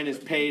production line is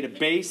paid a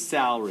base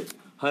salary,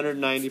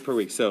 190 per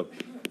week. So,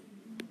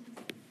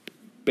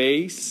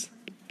 base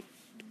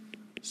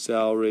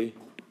salary,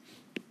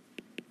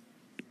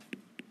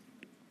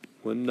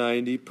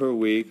 190 per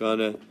week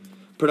on a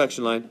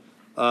production line,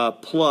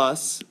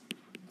 plus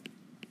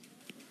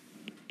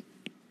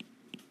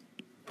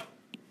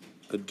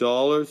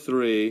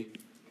 $1.03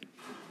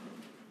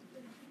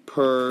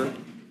 per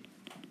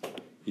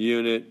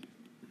unit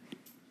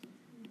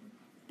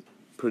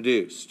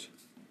produced.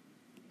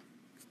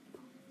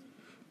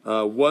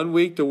 1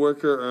 week the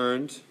worker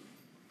earned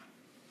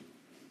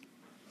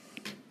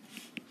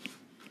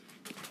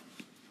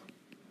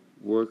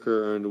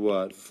Worker earned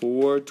what?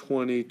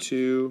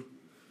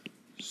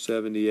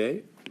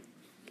 $422.78.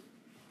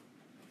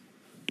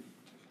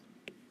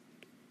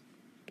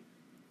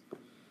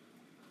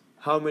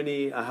 How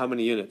many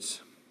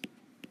units?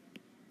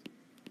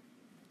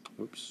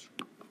 Whoops.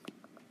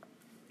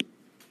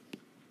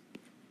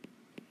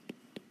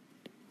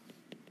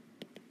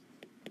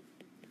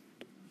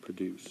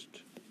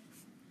 Produced.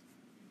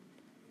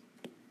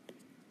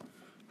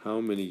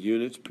 How many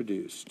units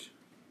produced?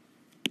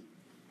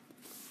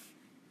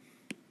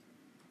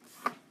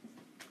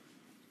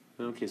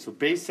 Okay, so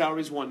base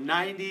salary is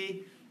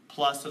 190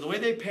 plus. So the way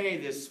they pay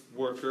this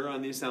worker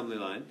on the assembly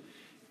line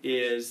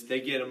is they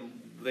get him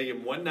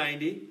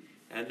 190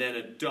 and then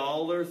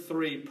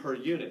 $1.03 per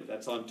unit.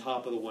 That's on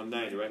top of the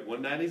 190, right?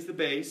 190 is the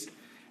base,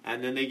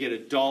 and then they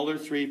get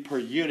 $1.03 per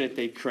unit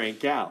they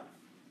crank out.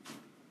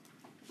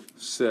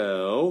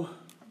 So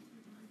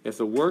if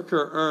the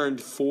worker earned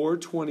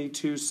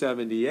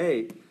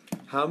 $422.78,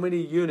 how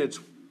many units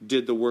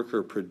did the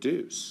worker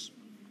produce?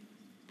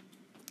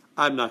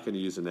 I'm not going to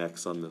use an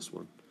X on this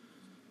one.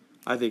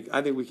 I think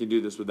we can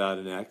do this without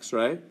an X,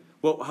 right?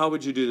 Well, how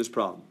would you do this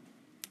problem?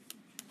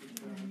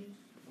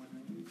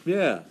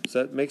 Yeah, does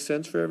that make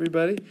sense for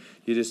everybody?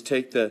 You just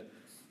take the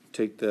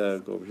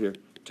go over here.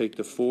 Take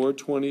the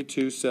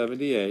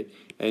 422.78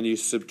 and you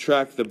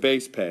subtract the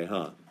base pay,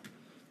 huh?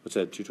 What's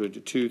that?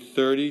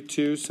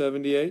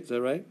 232.78. Is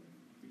that right?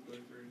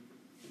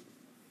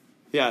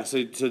 Yeah. So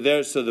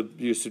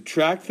you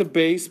subtract the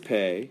base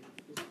pay.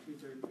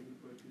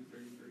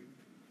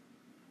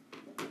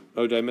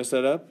 Oh, did I mess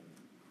that up?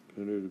 It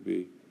would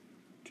be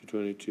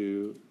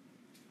 222.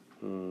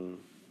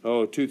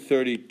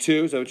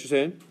 232. Is that what you're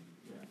saying?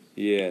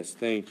 Yes.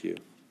 Thank you.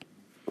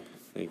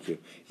 Thank you.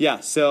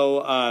 Yeah.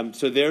 So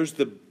there's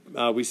the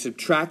we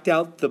subtract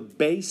out the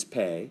base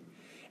pay,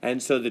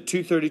 and so the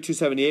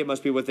 232.78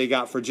 must be what they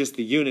got for just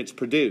the units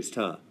produced,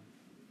 huh?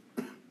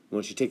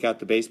 Once you take out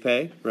the base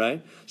pay,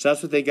 right? So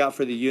that's what they got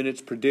for the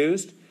units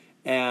produced,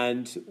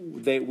 and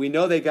we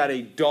know they got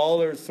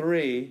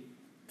 $1.03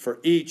 for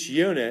each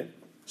unit.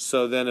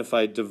 So then if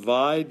I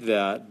divide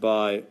that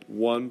by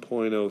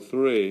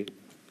 1.03,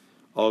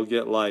 I'll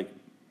get like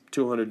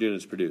 200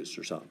 units produced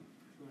or something.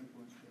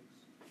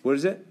 226. What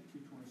is it?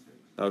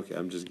 226. Okay,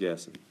 I'm just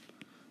guessing.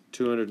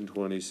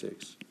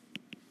 226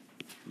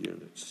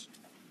 units.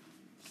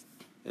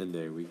 And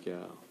there we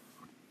go.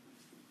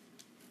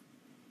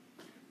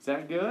 Is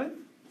that good?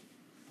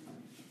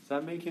 Is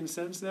that making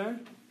sense there?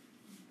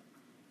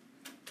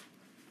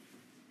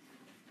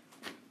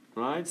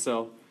 Right,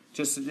 so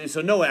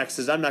no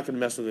X's. I'm not going to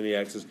mess with any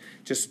X's.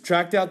 Just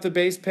subtract out the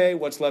base pay.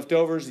 What's left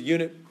over is the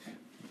unit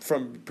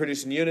from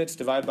producing units.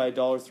 Divide by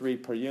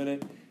 $1.03 per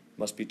unit.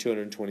 Must be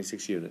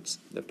 226 units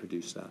that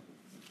produce that.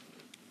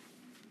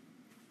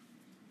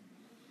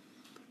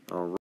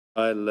 All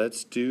right,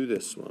 let's do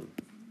this one.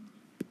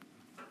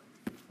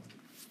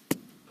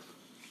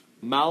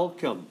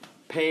 Malcolm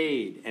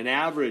paid an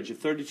average of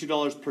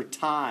 $32 per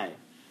tie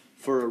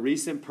for a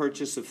recent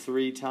purchase of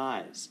 3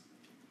 ties.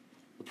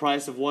 The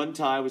price of one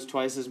tie was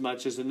twice as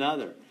much as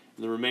another,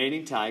 and the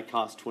remaining tie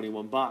cost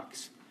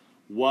 $21.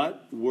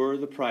 What were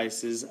the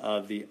prices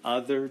of the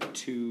other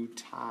 2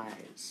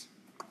 ties?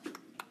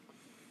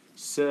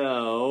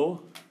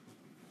 So,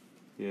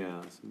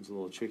 yeah, seems a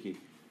little tricky.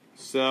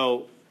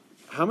 So,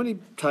 how many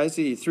ties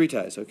did he? 3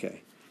 ties,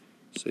 okay.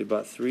 So he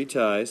bought 3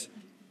 ties,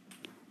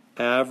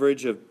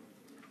 average of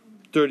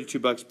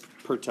 $32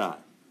 per tie.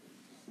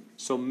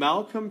 So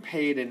Malcolm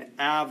paid an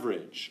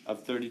average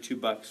of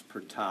 $32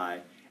 per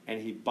tie,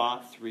 and he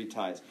bought 3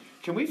 ties.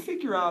 Can we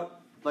figure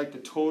out like the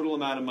total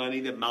amount of money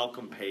that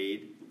Malcolm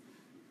paid?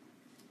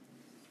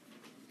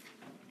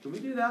 Can we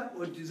do that?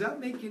 Or does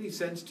that make any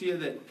sense to you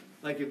that,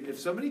 like, if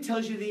somebody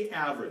tells you the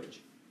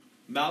average,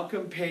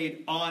 Malcolm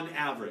paid on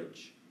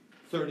average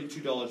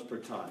 $32 per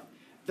tie.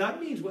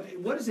 That means,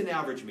 what does an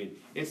average mean?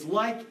 It's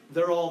like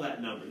they're all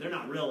that number. They're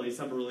not really.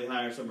 Some are really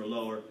higher, some are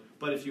lower.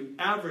 But if you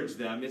average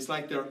them, it's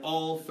like they're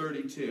all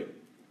 32.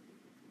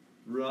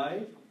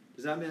 Right?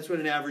 Does that mean that's what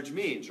an average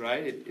means,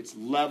 right? It's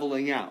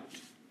leveling out.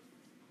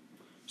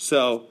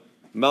 So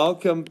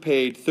Malcolm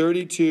paid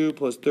 32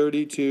 plus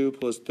 32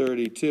 plus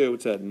 32.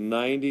 What's that?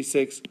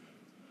 96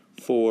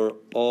 for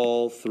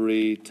all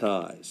 3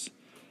 ties.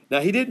 Now,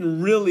 he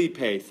didn't really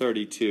pay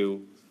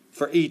 32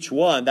 for each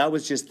one. That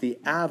was just the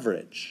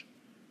average.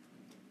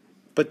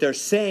 But they're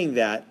saying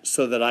that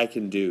so that I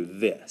can do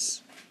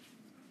this.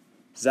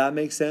 Does that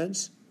make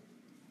sense?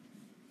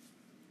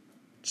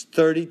 It's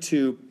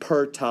 32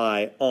 per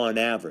tie on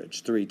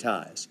average, 3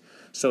 ties.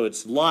 So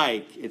it's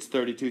like it's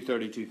 32,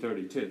 32,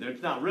 32.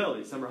 It's not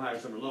really. Some are higher,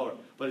 some are lower.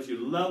 But if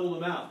you level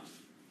them out,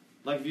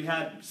 like if you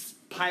had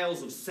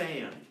piles of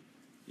sand,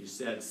 you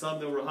said some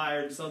that were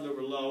higher and some that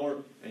were lower,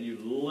 and you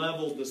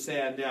leveled the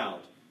sand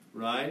out,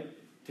 right?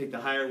 Take the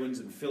higher ones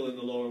and fill in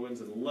the lower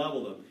ones and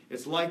level them.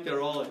 It's like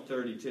they're all at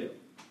 32.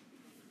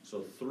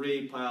 So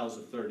 3 piles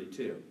of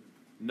 32.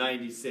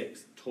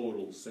 96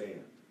 total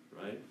sand,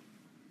 right?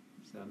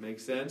 Does that make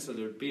sense? So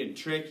they're being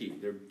tricky.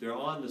 They're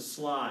on the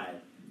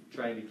slide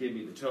trying to give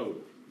me the total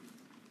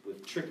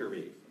with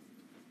trickery.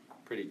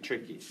 pretty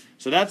tricky.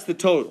 So that's the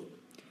total.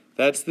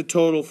 That's the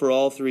total for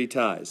all three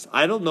ties.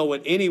 I don't know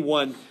what any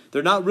one,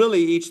 they're not really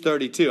each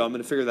 32. I'm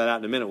going to figure that out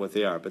in a minute what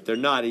they are, but they're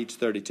not each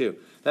 32.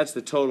 That's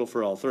the total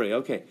for all three.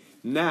 Okay,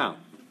 now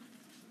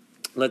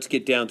let's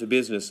get down to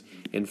business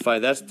and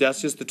find, that's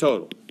just the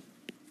total.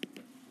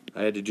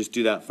 I had to just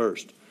do that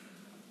first.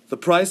 The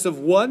price of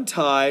one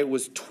tie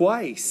was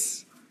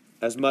twice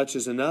as much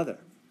as another.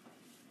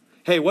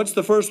 Hey, what's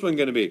the first one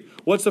going to be?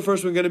 What's the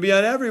first one going to be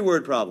on every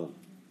word problem?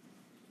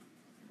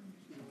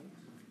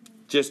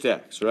 Just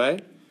X,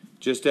 right?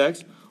 Just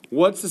X.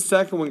 What's the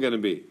second one going to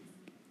be?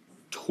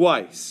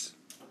 Twice.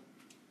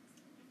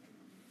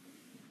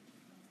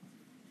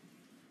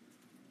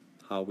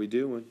 How we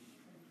doing?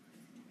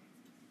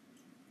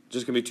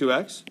 Just going to be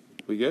 2X?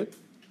 We good?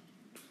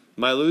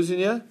 Am I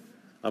losing you?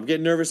 I'm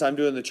getting nervous. I'm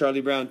doing the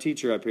Charlie Brown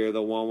teacher up here,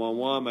 the wah, wah,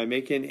 wah. Am I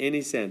making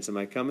any sense? Am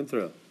I coming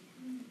through?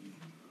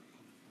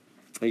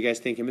 Are you guys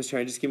thinking, Mr.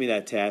 Ryan, just give me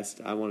that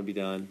test. I want to be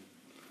done.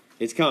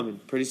 It's coming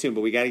pretty soon,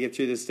 but we got to get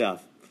through this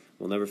stuff.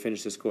 We'll never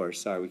finish this course.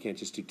 Sorry, we can't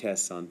just do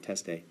tests on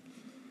test day.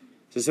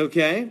 Is this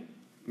okay?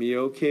 Are you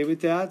okay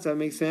with that? Does that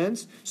make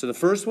sense? So the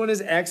first one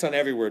is X on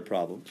every word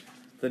problem.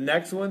 The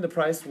next one, the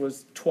price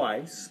was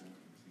twice,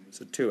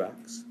 so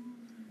 2X.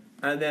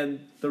 And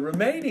then the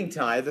remaining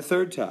tie, the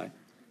third tie,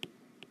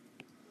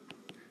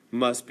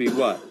 must be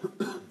what?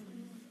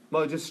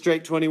 Well, just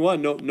straight 21.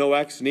 No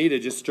X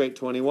needed, just straight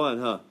 21,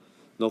 huh?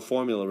 No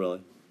formula,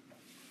 really.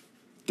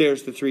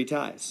 There's the three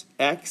ties.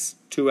 X,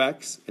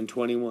 2X, and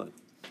 21.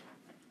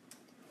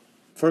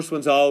 First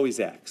one's always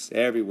X.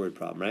 Every word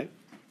problem, right?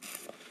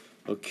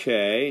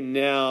 Okay,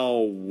 now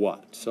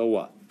what? So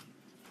what?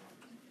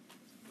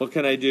 What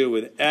can I do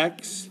with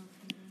X,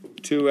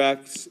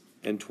 2X,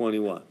 and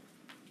 21?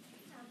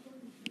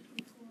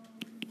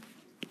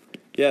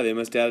 Yeah, they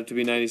must add it to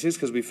be 96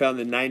 because we found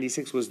that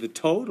 96 was the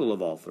total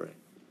of all three.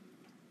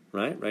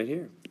 Right? Right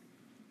here.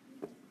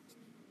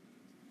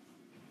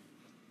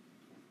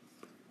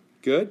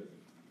 Good?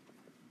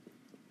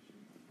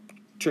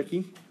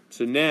 Tricky.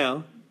 So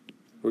now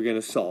we're going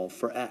to solve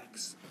for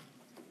X.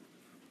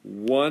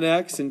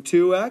 1X and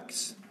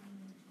 2X.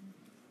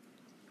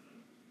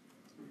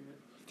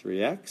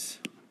 3X.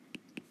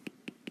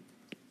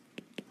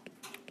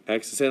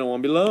 X is in, I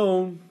want to be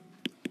alone.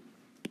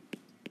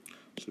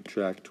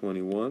 Subtract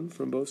 21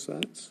 from both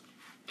sides.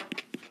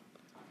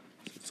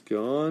 So it's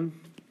gone.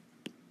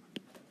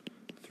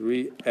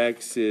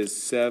 3X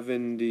is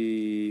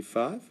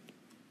 75.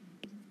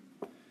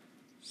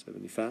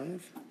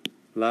 75.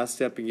 Last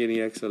step in getting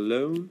X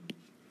alone.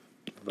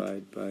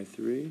 Divide by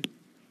 3.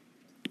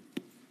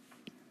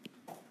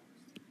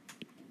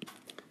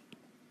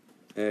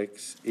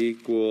 X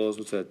equals,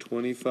 what's that,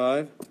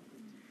 25?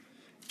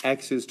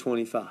 X is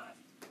 25.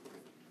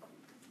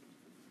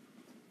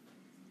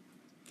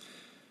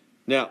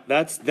 Now,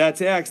 that's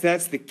X,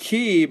 that's the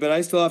key, but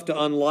I still have to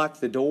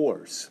unlock the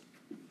doors.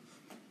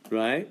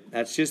 Right?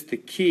 That's just the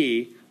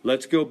key.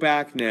 Let's go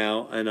back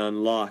now and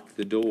unlock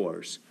the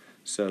doors.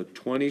 So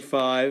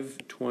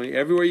 25, 20,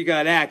 everywhere you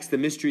got X, the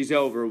mystery's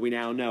over. We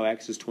now know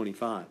X is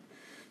 25.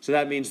 So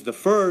that means the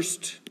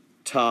first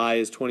tie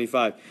is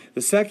 25.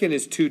 The second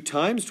is 2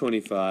 times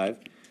 25,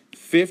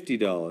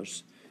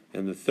 $50.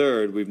 And the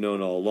third, we've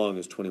known all along,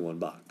 is 21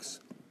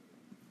 bucks.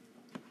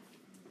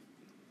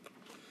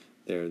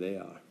 There they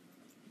are.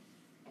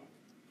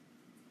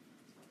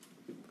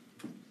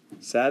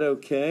 Is that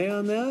okay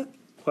on that?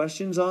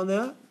 Questions on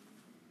that?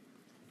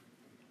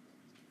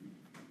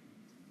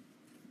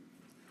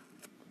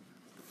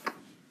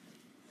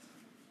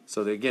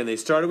 So again, they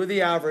started with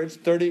the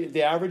average.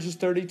 The average is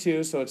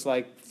 32, so it's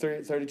like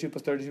 32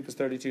 plus 32 plus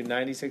 32,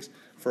 96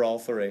 for all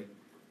three.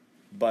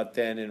 But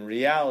then in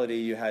reality,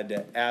 you had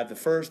to add the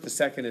first. The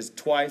second is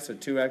twice, so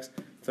 2X.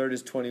 Third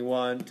is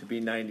 21 to be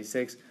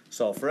 96.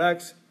 Solve for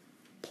X,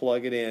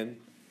 plug it in.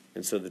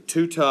 And so the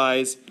two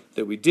ties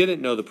that we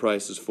didn't know the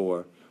prices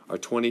for are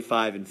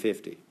 25 and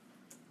 50.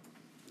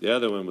 The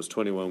other one was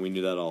 21. We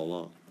knew that all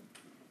along.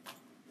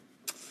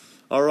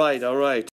 All right, all right.